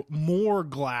through more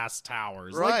glass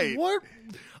towers. Right. Like, what?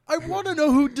 I want to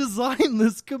know who designed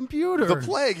this computer. The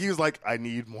Plague, he was like, I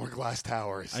need more glass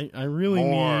towers. I really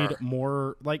need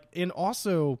more. And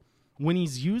also, when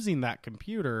he's using that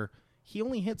computer, he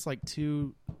only hits like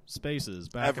 2 spaces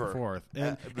back and forth,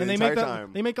 and they make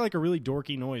they make like a really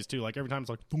dorky noise too. Like every time it's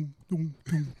like, boom, boom,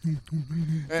 boom, boom,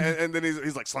 boom. And then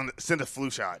he's like, send a flu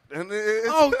shot. And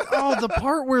the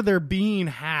part where they're being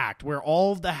hacked, where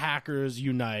all of the hackers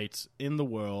unite in the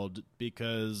world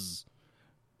because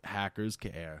hackers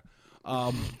care.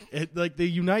 They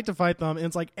unite to fight them, and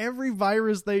it's like every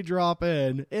virus they drop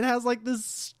in, it has like this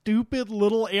stupid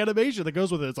little animation that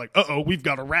goes with it. It's like, we've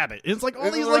got a rabbit. And it's like all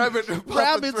these like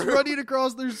rabbits running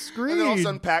across their screen. And then all of a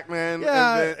sudden Pac-Man,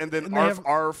 and then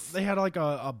Arf. They had like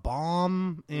a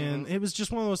bomb, and it was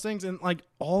just one of those things, and like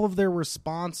all of their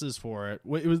responses for it.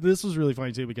 This was really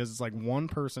funny too, because it's like one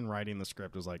person writing the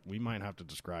script was like, we might have to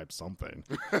describe something.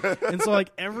 And so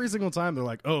like every single time they're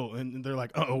like,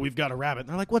 we've got a rabbit. And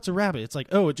they're like, what's a rabbit? It's like,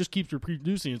 it just keeps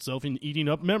reproducing itself and eating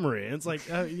up memory. And it's like,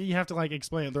 you have to like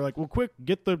explain it. They're like, well, quick,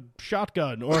 get the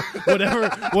shotgun or whatever.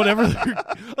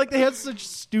 Like they had such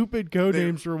stupid code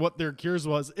names for what their cures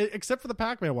was, except for the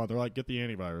Pac-Man one. They're like, get the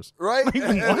antivirus. Right? Like,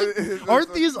 what?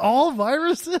 Aren't these all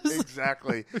viruses?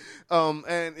 Exactly.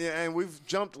 And we've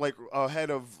jumped like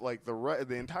ahead of like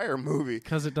the entire movie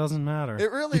because it doesn't matter. It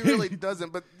really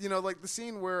doesn't. But like the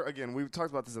scene where, again, we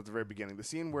talked about this at the very beginning. The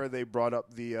scene where they brought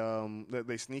up that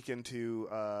they sneak into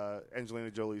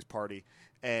Angelina Jolie's party,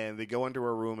 and they go into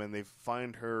her room and they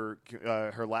find her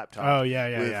laptop. Oh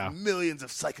yeah, with millions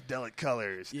of psychedelic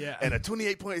colors. Yeah, and a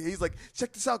 28. He's like,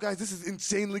 check this out, guys. This is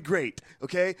insanely great.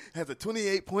 Okay, it has a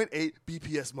 28.8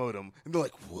 BPS modem, and they're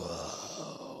like,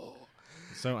 whoa.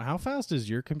 So how fast is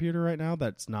your computer right now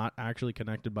that's not actually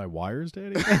connected by wires to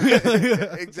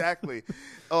anything? Exactly.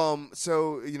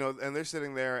 So, and they're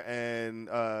sitting there, and,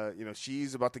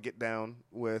 she's about to get down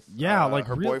with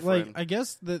her boyfriend. Like, I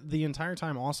guess the entire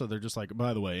time also they're just like,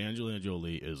 by the way, Angelina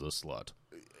Jolie is a slut.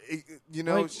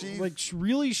 She's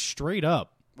really straight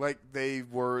up. Like there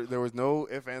was no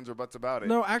ifs, ands, or buts about it.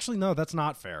 No, actually, no, that's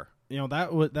not fair.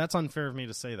 That's unfair of me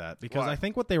to say that, because I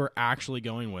think what they were actually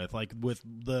going with, like with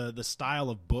the style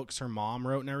of books her mom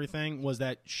wrote and everything, was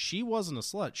that she wasn't a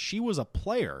slut. She was a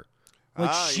player.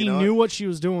 Like she knew what she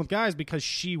was doing with guys because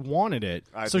she wanted it.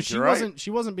 So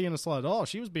she wasn't being a slut at all.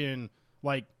 She was being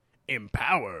like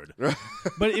empowered.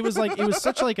 But it was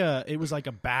such like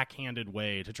a backhanded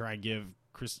way to try and give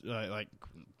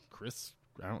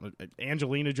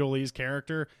Angelina Jolie's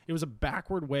character. It was a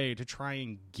backward way to try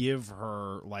and give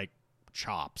her like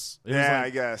chops. I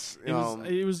guess it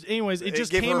was. Anyways, it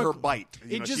just gave came her bite.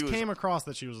 It just came across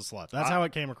that she was a slut. That's how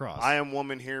it came across. I am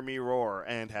woman, hear me roar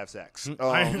and have sex.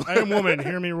 I am woman,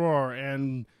 hear me roar,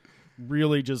 and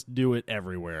really just do it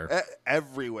everywhere.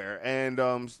 Everywhere, and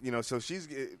so she's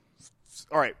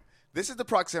all right. this is the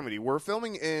proximity. We're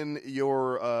filming in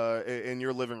your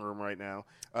living room right now,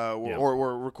 or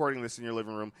we're recording this in your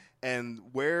living room, and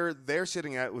where they're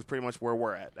sitting at was pretty much where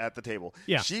we're at the table.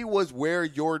 Yeah. She was where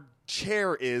your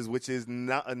chair is, which is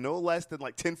no less than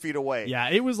like 10 feet away. Yeah,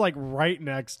 it was like right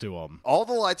next to him. All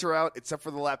the lights are out except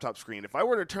for the laptop screen. If I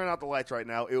were to turn out the lights right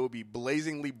now, it would be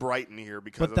blazingly bright in here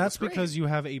because But of that's the screen. because you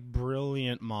have a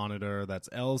brilliant monitor that's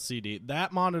LCD.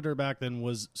 That monitor back then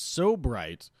was so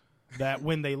bright that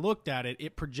when they looked at it,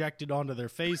 it projected onto their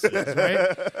faces,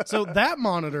 right? So that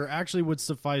monitor actually would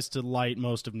suffice to light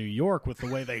most of New York with the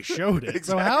way they showed it. Exactly.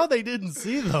 So how they didn't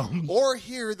see them? Or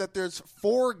hear that there's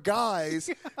 4 guys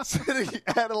sitting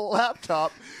at a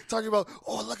laptop talking about,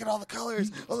 oh, look at all the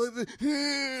colors. Oh, look at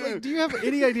Like, do you have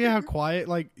any idea how quiet?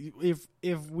 Like,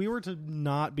 if we were to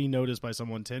not be noticed by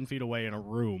someone 10 feet away in a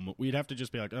room, we'd have to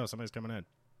just be like, oh, somebody's coming in.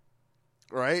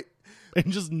 Right? And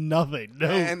just nothing. No.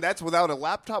 And that's without a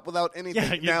laptop, without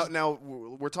anything. Yeah, Now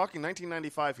we're talking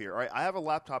 1995 here. All right, I have a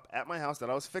laptop at my house that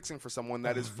I was fixing for someone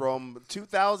that is from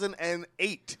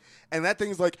 2008, and that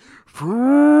thing's like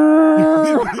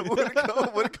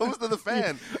when it comes to the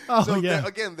fan. Oh, so yeah.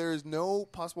 Again, there is no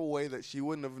possible way that she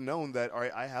wouldn't have known that. All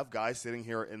right, I have guys sitting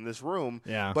here in this room.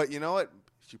 Yeah. But you know what?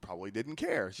 She probably didn't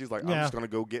care. She's like, I'm Yeah. just gonna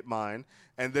go get mine,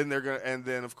 and then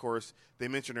of course they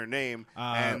mention her name,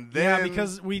 and then yeah,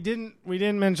 because we didn't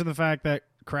mention the fact that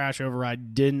Crash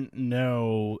Override didn't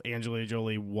know Angelina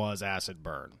Jolie was acid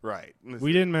burn. right,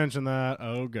 We didn't mention that.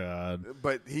 Oh God.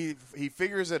 but he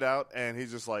figures it out, and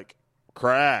he's just like,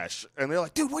 Crash, and they're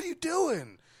like, dude, what are you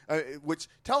doing? Which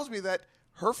tells me that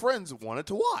her friends wanted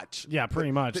to watch. Yeah,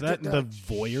 pretty much. The- That the- the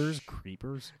voyeurs,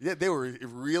 creepers. Yeah, they were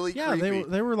really Yeah, creepy.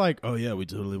 they were like, oh yeah, we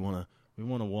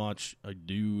want to watch a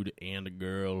dude and a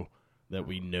girl that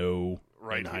we know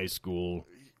Right. in high school,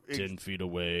 10 feet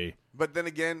away. But then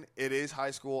again, it is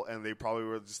high school, and they probably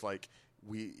were just like,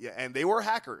 and they were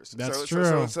hackers. That's so,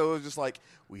 true. So it was just like,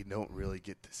 we don't really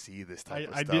get to see this type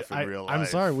of stuff in real life. I'm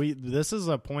sorry. This is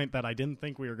a point that I didn't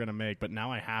think we were going to make, but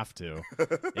now I have to.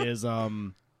 Is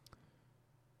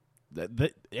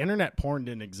the internet porn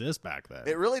didn't exist back then.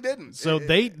 It really didn't. So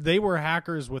they were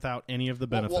hackers without any of the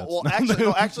benefits. Well,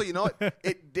 actually, you know what?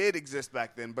 It did exist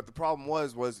back then, but the problem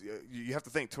was you have to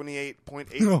think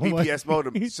 28.8 Oh my- BPS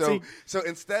modem. So See-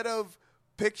 instead of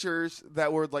pictures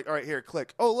that were like, all right, here,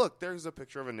 click. Oh, look, there's a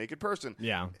picture of a naked person.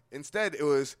 Yeah. Instead, it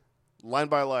was line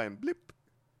by line, blip,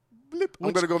 blip.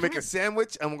 I'm going to go make a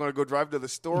sandwich. I'm going to go drive to the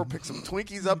store, pick some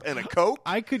Twinkies up and a Coke.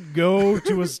 I could go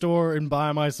to a store and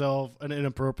buy myself an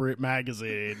inappropriate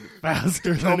magazine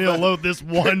faster than it'll load this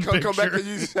one picture. Come back and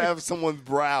you just have someone's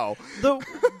brow. Though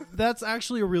that's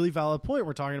actually a really valid point.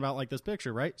 We're talking about like this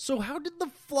picture, right? So how did the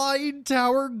flying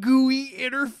tower GUI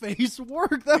interface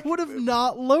work? That would have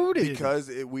not loaded. Because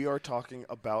we are talking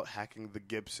about hacking the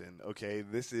Gibson, okay?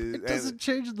 This is it doesn't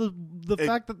change the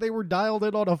fact that they were dialed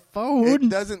in on a phone. It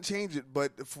doesn't change it,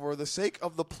 but for the sake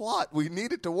of the plot, we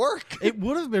need it to work. It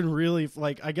would have been really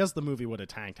like, I guess the movie would have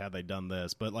tanked had they done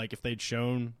this, but like if they'd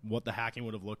shown what the hacking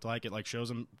would have looked like, it like shows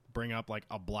them bring up like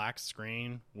a black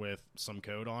screen with some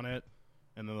code on it,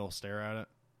 and then they'll stare at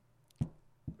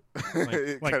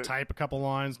it. Like type a couple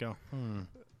lines, go,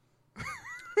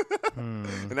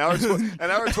 An hour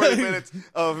and 20 minutes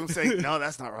of him saying, no,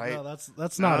 that's not right. No, that's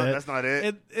not it. That's not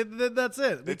it. That's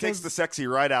it. It takes the sexy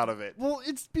right out of it. Well,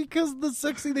 it's because the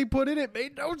sexy they put in it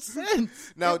made no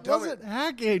sense. Now, it tell me- wasn't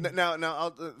hacking.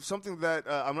 Now, something that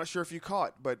I'm not sure if you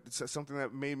caught, but it's something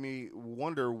that made me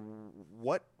wonder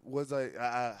what was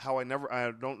I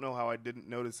don't know how I didn't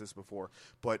notice this before,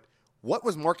 but what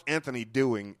was Mark Anthony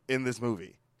doing in this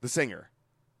movie? The singer.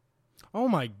 Oh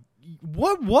my!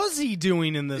 What was he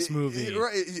doing in this movie? Did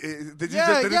it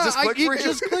It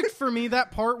just clicked for me,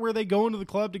 that part where they go into the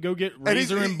club to go get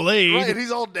razor and blade. Right, and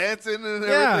he's all dancing and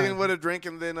everything with a drink,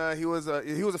 and then he was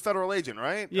a federal agent,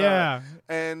 right? Yeah.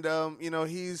 And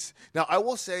he's now. I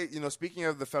will say, speaking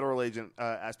of the federal agent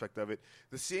aspect of it,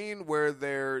 the scene where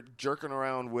they're jerking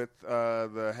around with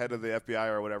the head of the FBI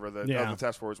or whatever, the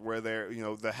task force, where they're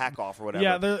the hack off or whatever.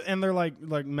 Yeah, they're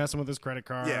like messing with his credit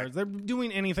card. Yeah. They're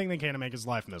doing anything they can to make his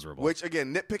life miserable. Which,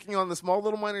 again, nitpicking on the small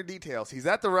little minor details. He's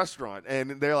at the restaurant,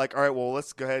 and they're like, all right, well,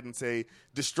 let's go ahead and say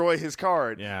destroy his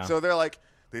card. Yeah. So they're like,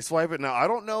 they swipe it. Now, I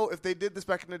don't know if they did this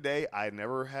back in the day. I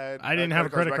didn't have a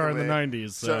credit card in the day.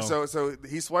 90s. So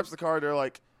he swipes the card.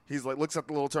 He's like, looks at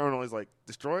the little terminal. He's like,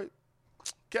 destroy it?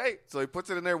 Okay. So he puts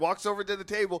it in there, walks over to the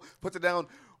table, puts it down,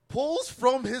 pulls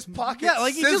from his pocket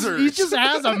scissors. He just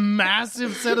has a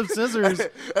massive set of scissors.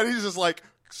 And he's just like,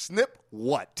 snip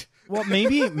what? Well,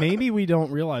 maybe we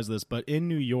don't realize this, but in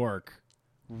New York,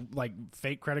 like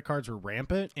fake credit cards were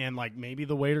rampant, and like maybe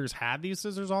the waiters had these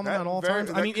scissors on them That at all very- times.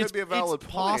 that I mean, could it's be a valid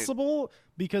it's point. possible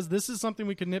because this is something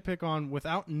we could nitpick on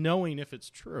without knowing if it's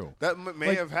true. That may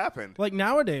Like- have happened. Like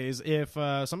nowadays, if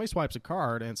somebody swipes a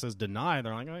card and it says denied,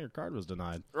 they're like, "Oh, your card was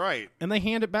denied," Right. and they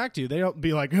hand it back to you. They don't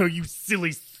be like, "Oh, you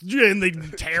silly," and they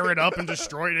tear it up and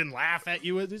destroy it and laugh at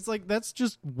you. It's like that's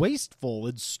just wasteful.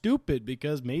 It's stupid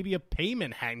because maybe a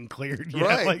payment hadn't cleared yet.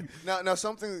 Right. Like, Now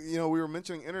something, we were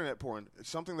mentioning internet porn.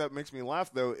 Something that makes me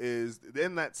laugh, though, is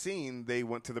in that scene, they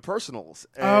went to the personals.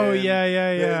 Oh, And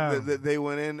yeah. They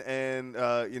went in and,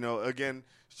 again,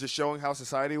 just showing how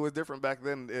society was different back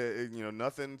then.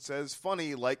 Nothing says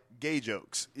funny like gay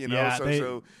jokes, Yeah,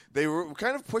 So they were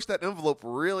kind of pushed that envelope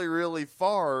really, really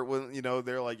far when,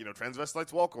 they're like,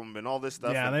 transvestites welcome and all this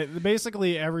stuff. yeah, And-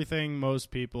 basically everything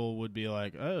most people would be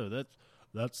like, "Oh,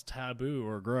 that's taboo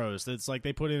or gross." It's like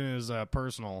they put it in his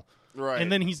personal, Right.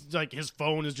 and then he's like, his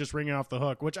phone is just ringing off the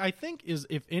hook, which I think is,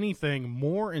 if anything,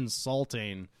 more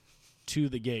insulting to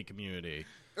the gay community.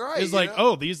 Right, It's like,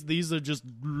 oh, these are just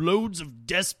loads of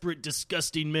desperate,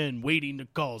 disgusting men waiting to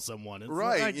call someone. It's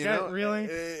Right, like, really?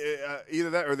 Either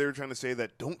that, or they were trying to say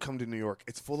that don't come to New York;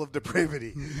 it's full of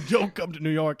depravity Don't come to New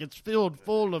York. It's filled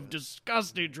full of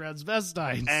disgusting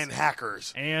transvestites and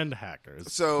hackers. and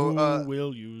hackers. So, who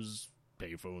will use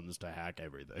payphones to hack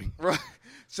everything. Right.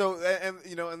 So,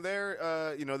 and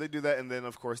they're they do that, and then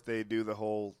of course they do the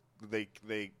whole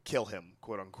they kill him,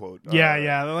 quote unquote.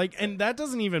 Yeah. Like, and that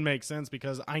doesn't even make sense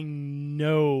because I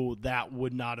know that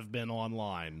would not have been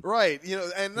online. Right,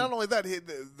 and not only that,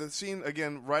 the scene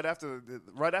again right after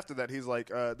that, he's like,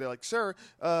 they're like, "Sir,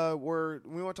 we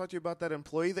want to talk to you about that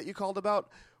employee that you called about."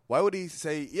 Why would he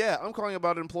say, "Yeah, I'm calling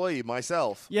about an employee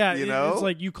myself"? Yeah, it's it's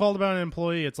like you called about an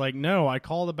employee. It's like, no, I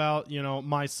called about,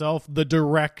 myself, the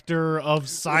director of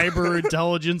cyber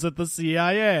intelligence at the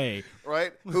CIA.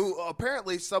 right? Who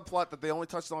apparently subplot that they only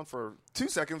touched on for 2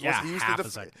 seconds Yeah, was he used half to a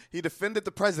second. he defended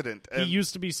the president. He And,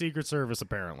 used to be Secret Service,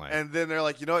 apparently. and then they're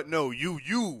like, you know what? No, you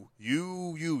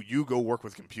go work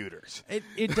with computers.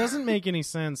 It doesn't make any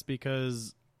sense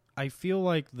because I feel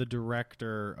like the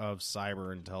director of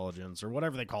cyber intelligence, or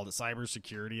whatever they called it, cyber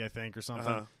security, I think, or something.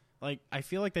 Uh-huh. Like, I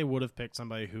feel like they would have picked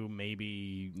somebody who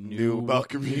maybe Knew about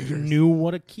computers. knew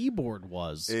what a keyboard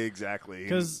was. Exactly.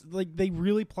 Because like they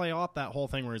really play off that whole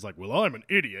thing where he's like, "Well, I'm an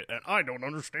idiot and I don't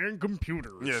understand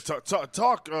computers." Yeah,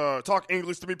 talk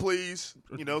English to me, please.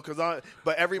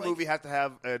 But every movie has to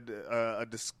have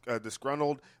a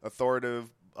disgruntled, authoritative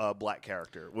black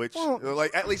character, which,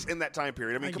 like, at least in that time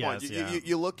period. I mean, come on,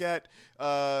 you look at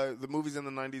the movies in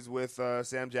the '90s with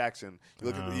Sam Jackson. You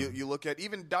look at you look at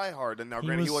even Die Hard, and now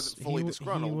granted he wasn't fully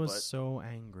disgruntled, He was but so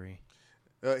angry.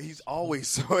 he's always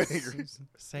so angry.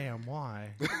 Sam,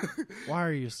 why? Why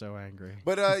are you so angry?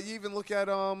 But you even look at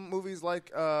movies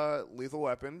like Lethal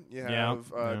Weapon. You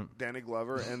have Danny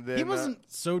Glover, and then He wasn't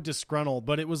so disgruntled,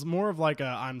 but it was more of like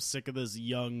I'm sick of this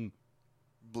young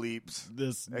bleeps,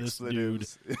 this dude.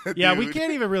 expletives. Yeah, we Dude.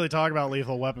 can't even really talk about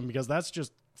Lethal Weapon because that's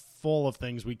just full of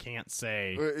things we can't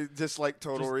say. Just like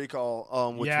Total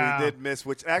Recall, which Yeah. we did miss.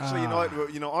 Which actually,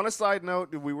 on a side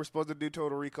note, we were supposed to do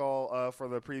Total Recall for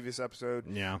the previous episode.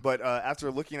 Yeah. But after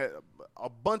looking at a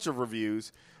bunch of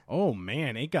reviews, Oh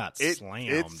man, it got slammed.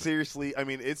 It's seriously. I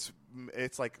mean, it's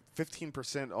like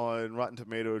 15% on Rotten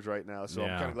Tomatoes right now. So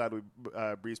Yeah. I'm kind of glad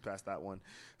we breezed past that one.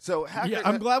 So Yeah,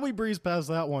 I'm glad we breezed past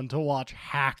that one to watch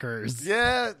Hackers.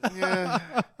 Yeah.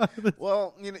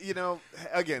 Well,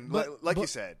 again, like you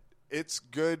said, it's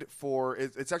good for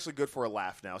it's actually good for a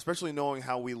laugh now, especially knowing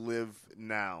how we live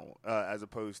now, as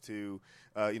opposed to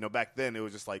back then it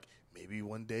was just like maybe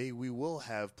one day we will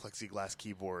have plexiglass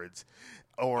keyboards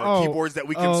or keyboards that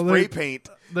we can spray paint.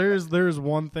 There's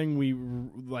one thing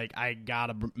I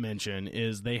gotta mention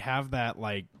is they have that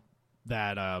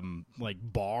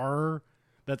bar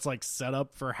that's like set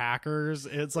up for hackers.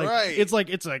 It's like Right. it's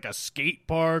like a skate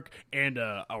park and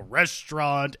a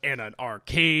restaurant and an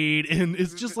arcade, and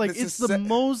it's just like This it's is the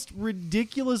most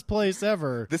ridiculous place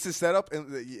ever. This is set up, and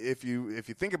if you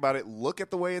think about it, look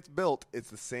at the way it's built. It's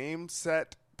the same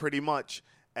set pretty much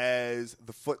as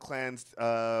the Foot Clan's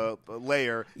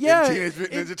layer. Yeah, in Teenage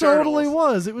Mutant Ninja it totally Turtles.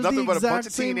 was. It was nothing the but a exact bunch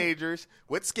of same- teenagers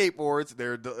with skateboards.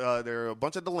 They're a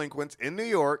bunch of delinquents in New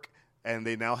York, and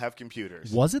they now have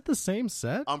computers. Was it the same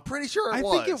set? I'm pretty sure I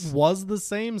was. think it was the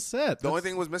same set. The only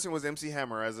thing was missing was MC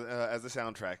Hammer as the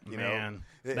soundtrack. Man,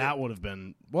 know, that would have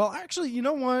been. Well, actually, you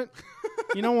know what?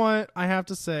 I have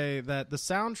to say that the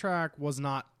soundtrack was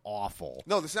not awful.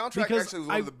 No, the soundtrack Because actually was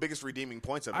one of the biggest redeeming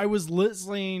points of it. I was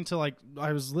listening to the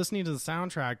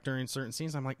soundtrack during certain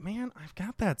scenes. I'm like, man, I've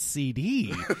got that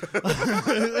CD,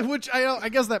 which I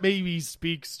guess that maybe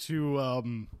speaks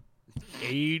to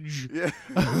age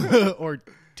Yeah. or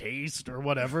taste or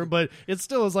whatever, but it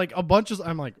still is like a bunch of.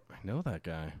 I'm like, I know that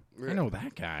guy. I know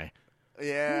that guy.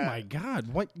 Yeah. Oh my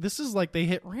god! What? This is like they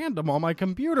hit random on my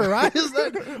computer. Why is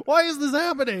that? Why is this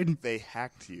happening? They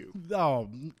hacked you. Oh,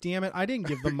 damn it! I didn't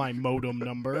give them my modem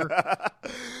number.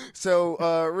 So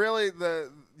really, the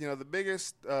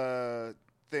biggest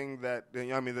thing that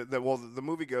the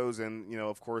movie goes, and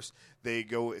of course they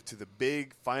go to the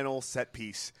big final set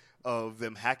piece of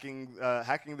them hacking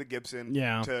the Gibson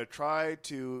to try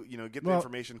to get the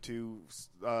information to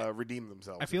redeem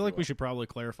themselves. I feel like we should probably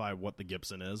clarify what the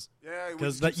Gibson is. Yeah,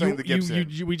 because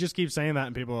we just keep saying that,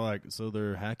 and people are like, so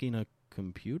they're hacking a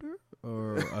computer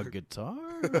or a guitar?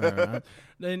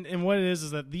 And what it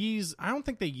is that these, I don't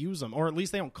think they use them, or at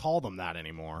least they don't call them that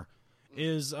anymore.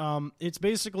 It's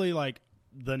basically like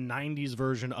the 90s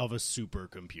version of a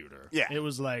supercomputer. Yeah. It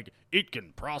was like, it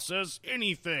can process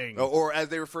anything. Or as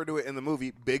they refer to it in the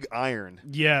movie, Big Iron.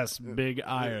 Yes, Big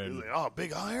Iron. Like, oh,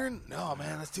 Big Iron? No,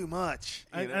 man, that's too much.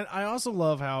 And I also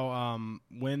love how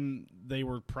when they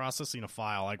were processing a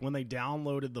file, like when they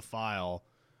downloaded the file,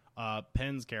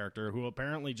 Penn's character, who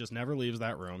apparently just never leaves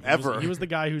that room. He was the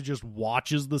guy who just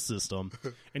watches the system.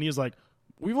 And he was like,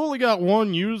 we've only got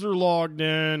one user logged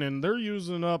in, and they're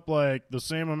using up like the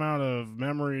same amount of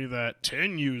memory that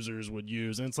 10 users would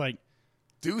use. And it's like,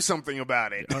 do something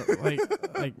about it.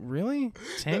 like really?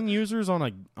 10 users on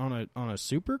a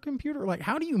supercomputer? Like,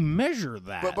 how do you measure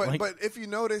that? But if you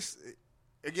notice,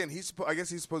 again, I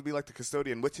guess he's supposed to be like the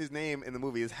custodian, which his name in the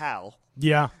movie is Hal.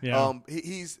 Yeah.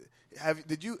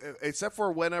 Did you, except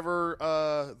for whenever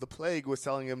the plague was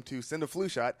telling him to send a flu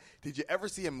shot, did you ever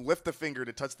see him lift a finger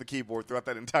to touch the keyboard throughout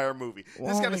that entire movie?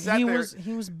 Well, this kind of sat there.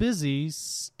 He was busy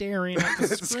staring at the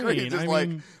screen. Just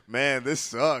man, this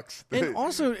sucks. And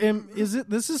also,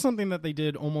 this is something that they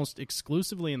did almost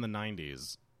exclusively in the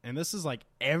 90s. And this is like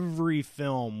every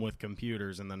film with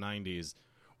computers in the 90s.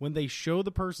 When they show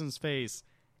the person's face,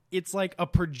 it's like a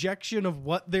projection of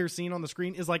what they're seeing on the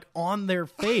screen is like on their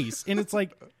face. And it's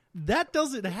like, that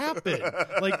doesn't happen.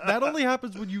 Like, that only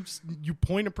happens when you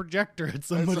point a projector at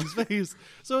somebody's face.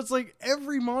 So it's like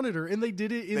every monitor, and they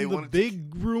did it in the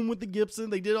big room with the Gibson.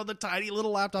 They did it on the tiny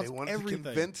little laptops. They wanted everything. to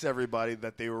convince everybody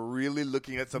that they were really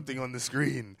looking at something on the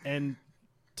screen. And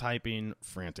typing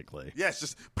frantically. Yes,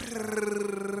 just.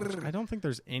 I don't think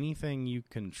there's anything you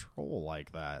control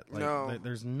like that. Like, no.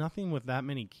 There's nothing with that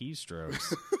many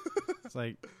keystrokes. It's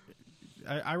like,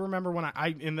 I remember when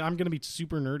and I'm going to be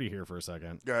super nerdy here for a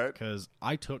second. Go ahead. Because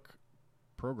I took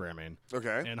programming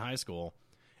in high school.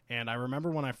 And I remember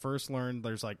when I first learned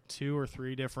there's like 2 or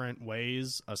 3 different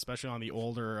ways, especially on the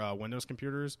older Windows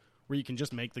computers, where you can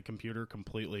just make the computer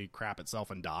completely crap itself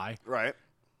and die. Right.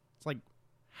 It's like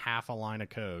half a line of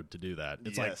code to do that.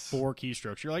 It's yes. like 4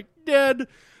 keystrokes. You're like, dead.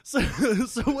 So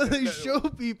when they show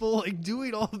people like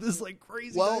doing all this like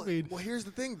crazy typing. Well, here's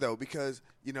the thing though, because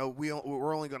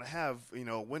we're only going to have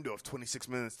a window of 26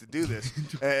 minutes to do this.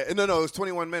 No, it was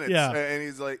 21 minutes. Yeah. And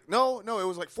he's like, no, it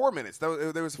was like 4 minutes. There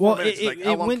was 4 minutes.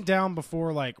 It went down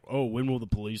before like, oh, when will the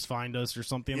police find us or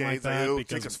something like that? It'll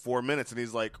take us 4 minutes, and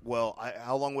he's like, well,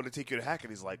 how long would it take you to hack it?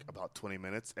 He's like, about 20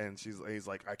 minutes, and he's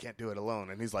like, I can't do it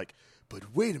alone, and he's like,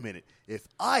 but wait a minute, if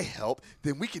I help,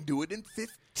 then we can do it in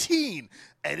 15.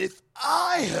 And if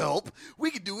I help,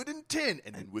 we can do it in 10.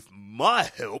 And then with my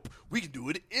help, we can do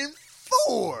it in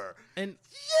 4. And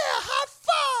yeah,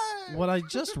 high five! What I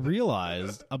just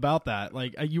realized about that,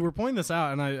 like you were pointing this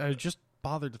out, and I just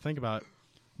bothered to think about it.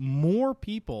 More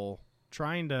people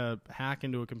trying to hack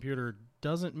into a computer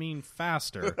doesn't mean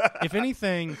faster. If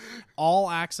anything, all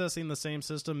accessing the same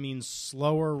system means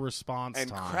slower response and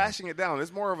time. Crashing it down.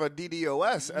 It's more of a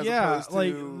DDoS as opposed to...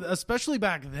 like, especially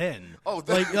back then. Oh,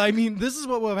 like, I mean, this is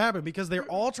what would have happened because they're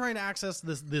all trying to access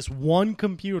this one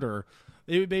computer.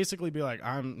 It would basically be like,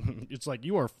 it's like,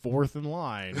 you are 4th in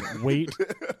line. Wait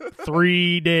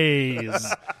 3 days.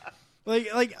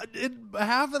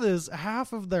 Half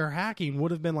of their hacking would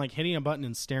have been like hitting a button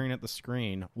and staring at the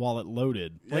screen while it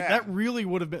loaded. Yeah. Like that really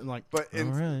would have been like. But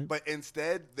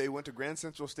instead, they went to Grand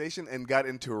Central Station and got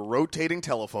into rotating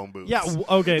telephone booths. Yeah.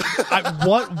 Okay.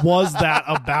 What was that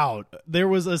about? There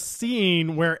was a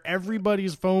scene where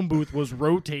everybody's phone booth was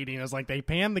rotating as like they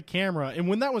panned the camera, and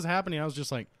when that was happening, I was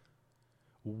just like,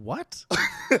 what?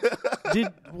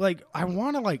 I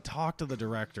want to talk to the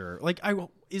director.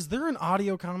 Is there an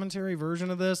audio commentary version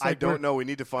of this? I don't know. We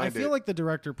need to find it. I feel like the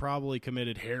director probably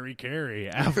committed Harry Carey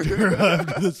after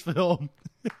this film.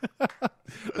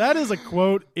 That is a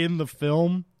quote in the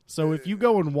film So if you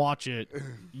go and watch it,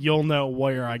 you'll know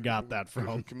where I got that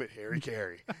from. Commit Harry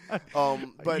Carey.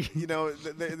 But you know,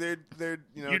 they're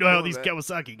You know how these that.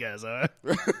 Kawasaki guys are.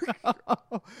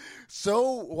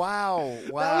 So wow.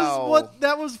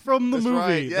 That was from the That's movie.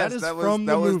 right. Yes, that is that was from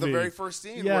the movie. was the very first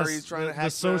scene where he's trying to hack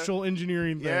the social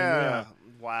engineering thing. Yeah.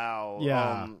 Wow.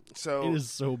 Yeah. So it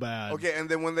is so bad. Okay, and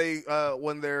then when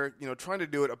they're trying to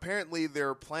do it, apparently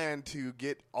their plan to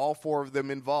get all four of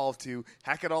them involved to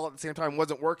hack it all at the same time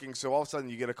wasn't working. So all of a sudden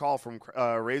you get a call from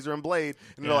Razor and Blade,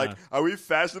 and they're like, "Are we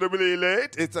fashionably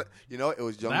late?" It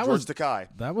was young George Takei.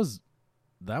 That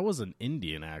was an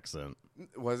Indian accent.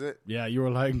 Was it? Yeah, you were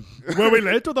like, "Were we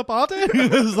late to the party?"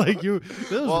 It was like you.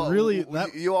 That was really.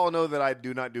 You all know that I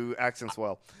do not do accents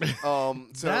well.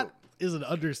 So that is an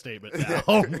understatement now. That's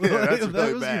that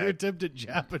really was bad. your attempt at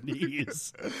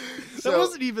Japanese. So- that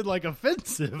wasn't even like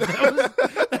offensive.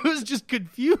 That was just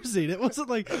confusing. It wasn't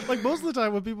like most of the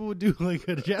time when people would do like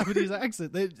a Japanese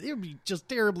accent, it would be just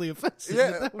terribly offensive.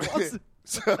 Yeah. That wasn't.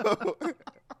 So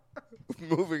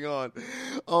moving on,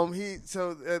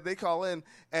 they call in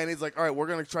and he's like, "All right, we're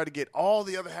going to try to get all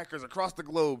the other hackers across the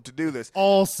globe to do this."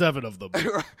 All 7 of them.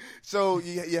 So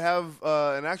you have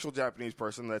an actual Japanese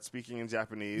person that's speaking in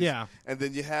Japanese, Yeah. and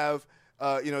then you have.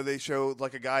 They show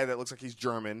like a guy that looks like he's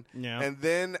German, Yeah. and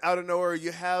then out of nowhere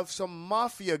you have some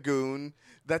mafia goon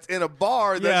that's in a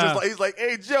bar. That's Yeah. just like he's like,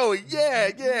 "Hey Joey,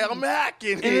 yeah, I'm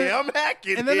hacking here, I'm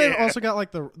hacking." And then here. they've also got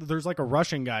like there's like a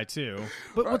Russian guy too.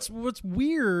 But what's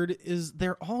weird is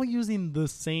they're all using the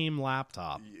same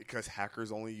laptop. because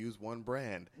hackers only use one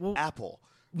brand, Well- Apple.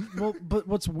 Well, but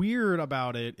what's weird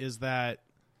about it is that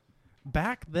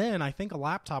back then, I think a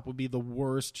laptop would be the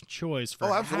worst choice for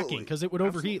absolutely. hacking because it would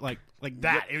overheat like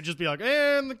that. It would just be like,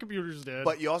 and the computer's dead.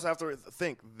 But you also have to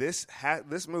think this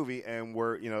movie, and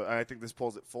I think this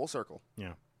pulls it full circle.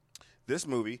 yeah, This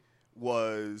movie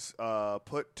was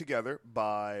put together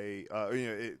by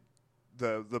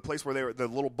the place where the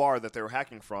little bar that they were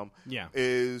hacking from. Yeah.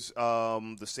 is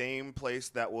the same place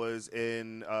that was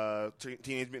in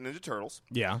Teenage Mutant Ninja Turtles.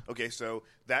 yeah. Okay, so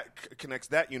that connects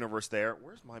that universe there.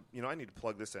 Where's my? I need to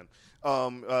plug this in.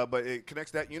 But it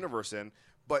connects that universe in.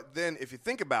 But then, if you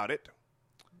think about it,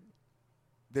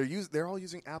 they're all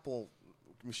using Apple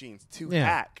machines to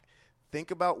hack.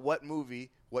 Think about what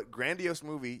grandiose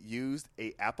movie used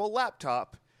a Apple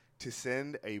laptop to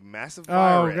send a massive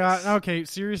virus. Oh god. Okay,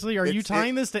 seriously, are you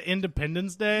tying this to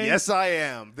Independence Day? Yes, I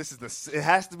am. It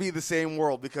has to be the same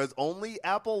world because only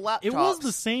Apple laptops. It was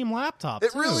the same laptop.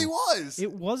 It too. really was.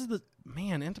 It was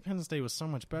Independence Day was so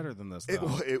much better than this.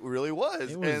 Though. It really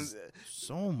was. It was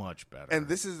so much better. And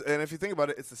if you think about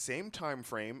it, it's the same time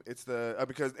frame. It's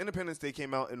because Independence Day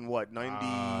came out in what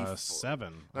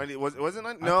 97. 90 was it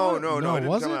 90? thought No, it didn't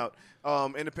was come it? out.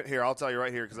 Here, I'll tell you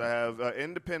right here because I have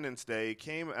Independence Day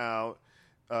came out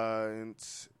in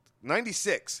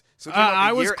 96. So it came out the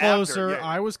I was year closer. After. Yeah.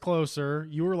 I was closer.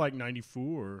 You were like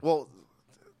 94. Well,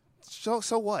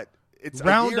 so what? It's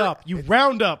round up. You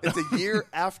round up. It's a year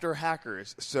after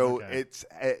Hackers, so Okay.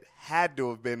 it had to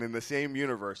have been in the same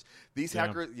universe. These Yeah.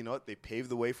 hackers, you know what? They paved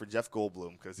the way for Jeff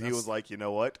Goldblum because he That's- was like, you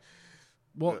know what?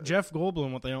 Well, Jeff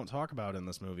Goldblum, what they don't talk about in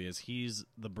this movie is he's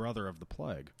the brother of the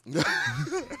Plague.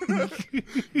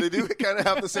 They do kind of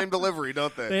have the same delivery,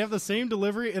 don't they? They have the same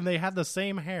delivery and they had the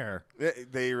same hair.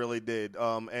 They really did.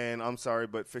 And I'm sorry,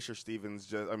 but Fisher Stevens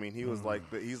he was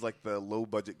he's like the low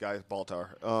budget guy,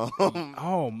 Baltar.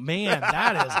 Oh man,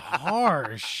 that is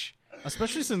harsh.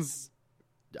 Especially since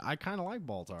I kind of like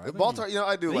Baltar. I think Baltar,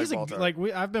 I do like he's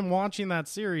Baltar. I've been watching that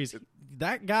series.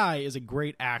 That guy is a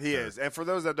great actor. He is. And for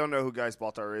those that don't know who Guy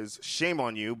Baltar is, shame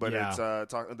on you, but Yeah.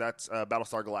 that's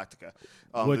Battlestar Galactica,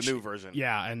 Which- the new version.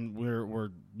 Yeah, and we're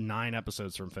 9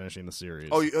 episodes from finishing the series.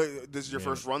 Oh, this is your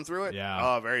first run through it?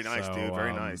 Yeah. Oh, very nice, So, dude.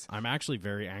 Very nice. I'm actually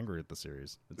very angry at the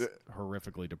series. It's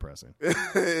horrifically depressing.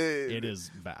 it It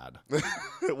is bad.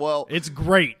 well, It's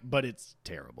great, but it's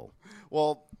terrible.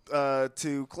 well,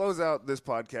 to close out this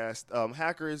podcast,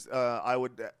 Hackers, I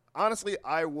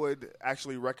would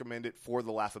actually recommend it for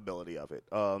the laughability of it.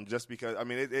 Just because,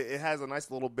 it has a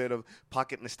nice little bit of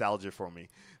pocket nostalgia for me.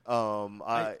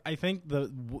 I think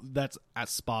that's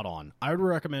spot on. I would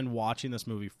recommend watching this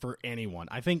movie for anyone.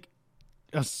 I think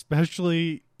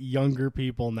especially younger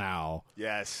people now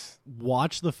Yes.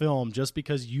 watch the film just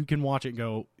because you can watch it and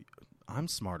go, I'm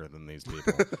smarter than these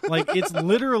people. Like, it's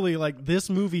literally like this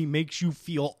movie makes you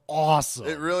feel awesome.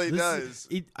 It really does.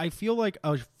 I feel like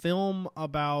a film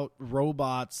about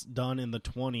robots done in the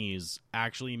 20s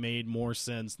actually made more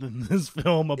sense than this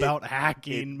film about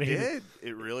hacking. It did.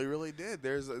 It really, really did.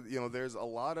 There's a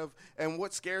lot of, and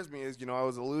what scares me is, I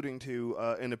was alluding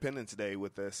to Independence Day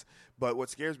with this, but what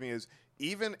scares me is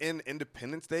even in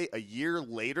Independence Day, a year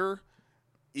later,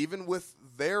 even with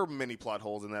their many plot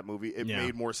holes in that movie, it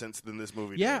made more sense than this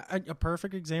movie did. Yeah, a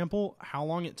perfect example, how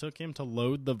long it took him to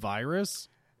load the virus.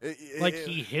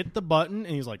 He hit the button,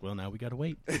 and he's like, well, now we gotta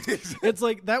wait. It's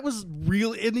like, that was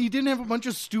real, and he didn't have a bunch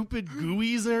of stupid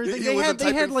GUIs and everything.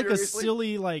 They had like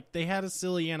they had a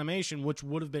silly animation, which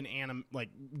would have been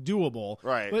doable.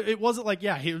 Right. But it wasn't like,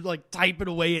 he would like type it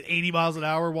away at 80 miles an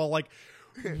hour while like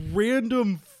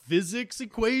random physics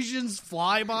equations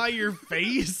fly by your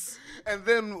face. And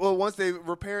then, once they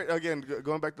repair it, again,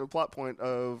 going back to the plot point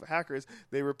of Hackers,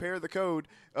 they repair the code,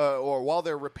 or while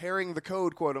they're repairing the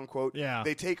code, quote unquote,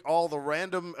 they take all the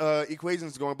random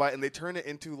equations going by and they turn it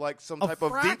into like some type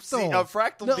of deep sea, a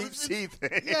fractal deep sea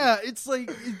thing. Yeah, it's like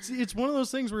it's one of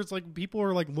those things where it's like people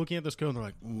are like looking at this code and they're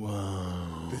like,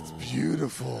 wow, it's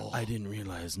beautiful. I didn't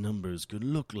realize numbers could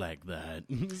look like that.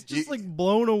 It's just like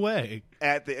blown away.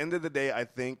 At the end of the day, I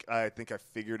think I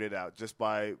figured it out just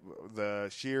by the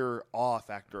sheer awe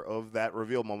factor of that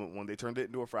reveal moment when they turned it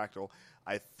into a fractal.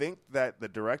 I think that the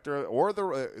director or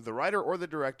the writer or the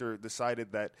director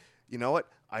decided that, you know what,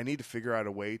 I need to figure out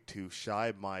a way to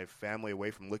shy my family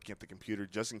away from looking at the computer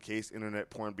just in case internet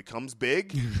porn becomes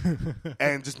big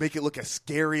and just make it look as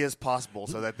scary as possible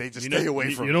so that they just stay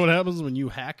away from it. You know what happens when you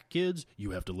hack kids?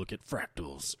 You have to look at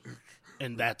fractals.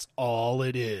 And that's all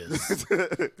it is.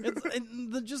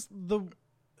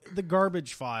 The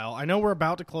garbage file. I know we're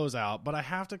about to close out, but I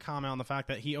have to comment on the fact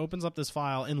that he opens up this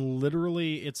file and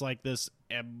literally it's like this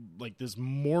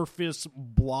amorphous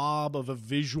blob of a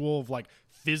visual of like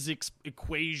physics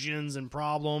equations and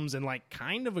problems and like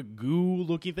kind of a goo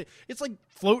looking thing. It's like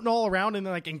floating all around and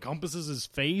like encompasses his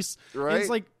face. Right. And it's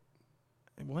like,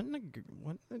 wouldn't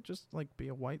it just like be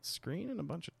a white screen and a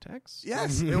bunch of text?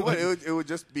 Yes, it would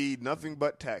just be nothing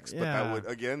but text. Yeah. But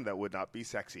that would not be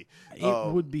sexy.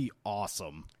 It would be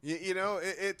awesome.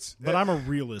 It's. But I'm a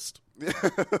realist. I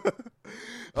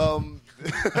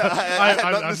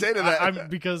have nothing to say to that.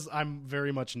 Because I'm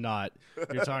very much not.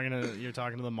 You're talking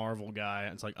to the Marvel guy.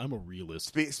 It's like, I'm a realist.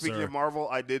 Speaking of Marvel,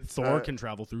 I did. Thor can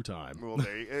travel through time. Well,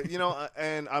 there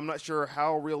and I'm not sure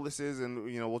how real this is, and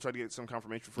we'll try to get some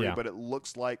confirmation for you. But it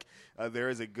looks like there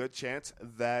is a good chance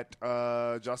that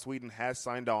Joss Whedon has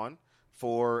signed on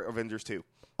for Avengers 2.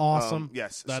 Awesome.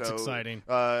 Yes. That's exciting.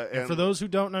 And for those who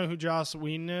don't know who Joss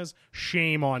Whedon is,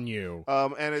 shame on you.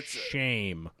 And it's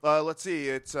shame. Let's see.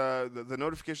 It's the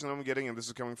notification that I'm getting, and this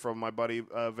is coming from my buddy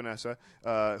Vanessa,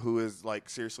 who is like,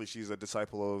 seriously, she's a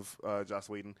disciple of Joss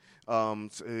Whedon.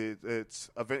 He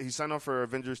signed on for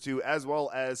Avengers 2 as well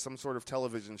as some sort of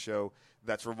television show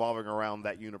that's revolving around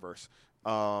that universe.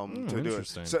 To do it.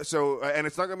 So and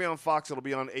it's not going to be on Fox. It'll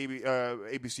be on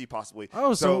ABC possibly.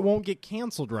 Oh, so it won't get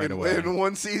canceled right away in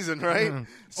one season, right?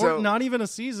 So, or not even a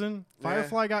season.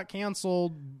 Firefly got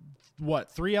canceled.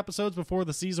 3 episodes before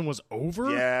the season was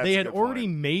over? Yeah, they had already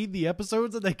made the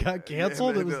episodes and they got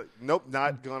canceled. Nope,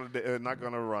 not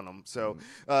gonna run them. So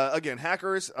again,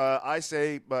 Hackers. I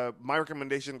say my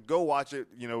recommendation: go watch it.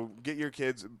 Get your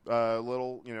kids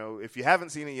little. If you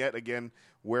haven't seen it yet, again,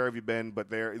 where have you been? But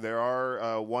there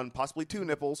are 1, possibly 2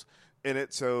 nipples in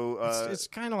it. So it's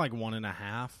kind of like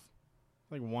 1.5.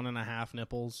 Like 1.5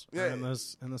 nipples in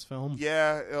this film.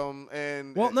 Yeah,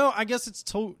 no, I guess it's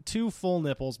 2 full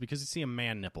nipples because you see a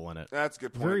man nipple in it. That's a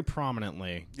good point. Very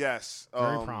prominently. Yes,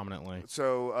 very prominently.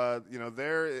 So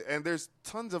there's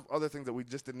tons of other things that we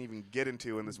just didn't even get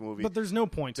into in this movie. But there's no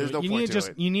point to it.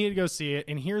 You need to go see it,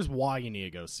 and here's why you need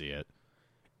to go see it.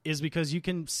 Is because you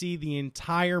can see the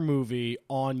entire movie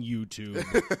on YouTube.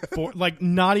 For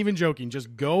not even joking.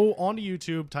 Just go onto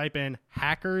YouTube, type in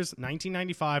Hackers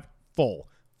 1995 full.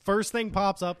 First thing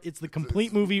pops up, it's the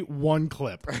complete movie, 1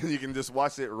 clip. You can just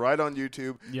watch it right on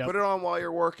YouTube. Yep. Put it on while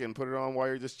you're working. Put it on while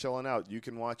you're just chilling out. You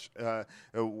can watch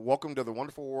Welcome to the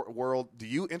Wonderful World. Do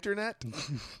you internet?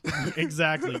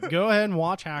 Exactly. Go ahead and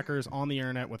watch Hackers on the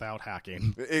internet without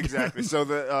hacking. Exactly. So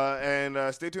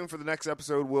stay tuned for the next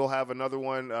episode. We'll have another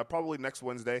one probably next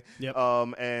Wednesday. Yep.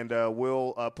 And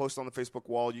we'll post on the Facebook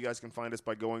wall. You guys can find us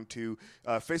by going to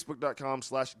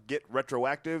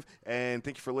facebook.com/getretroactive. And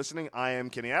thank you for listening. I am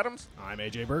Kenny Adams. I'm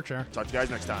AJ Berkshire. Talk to you guys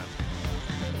next time.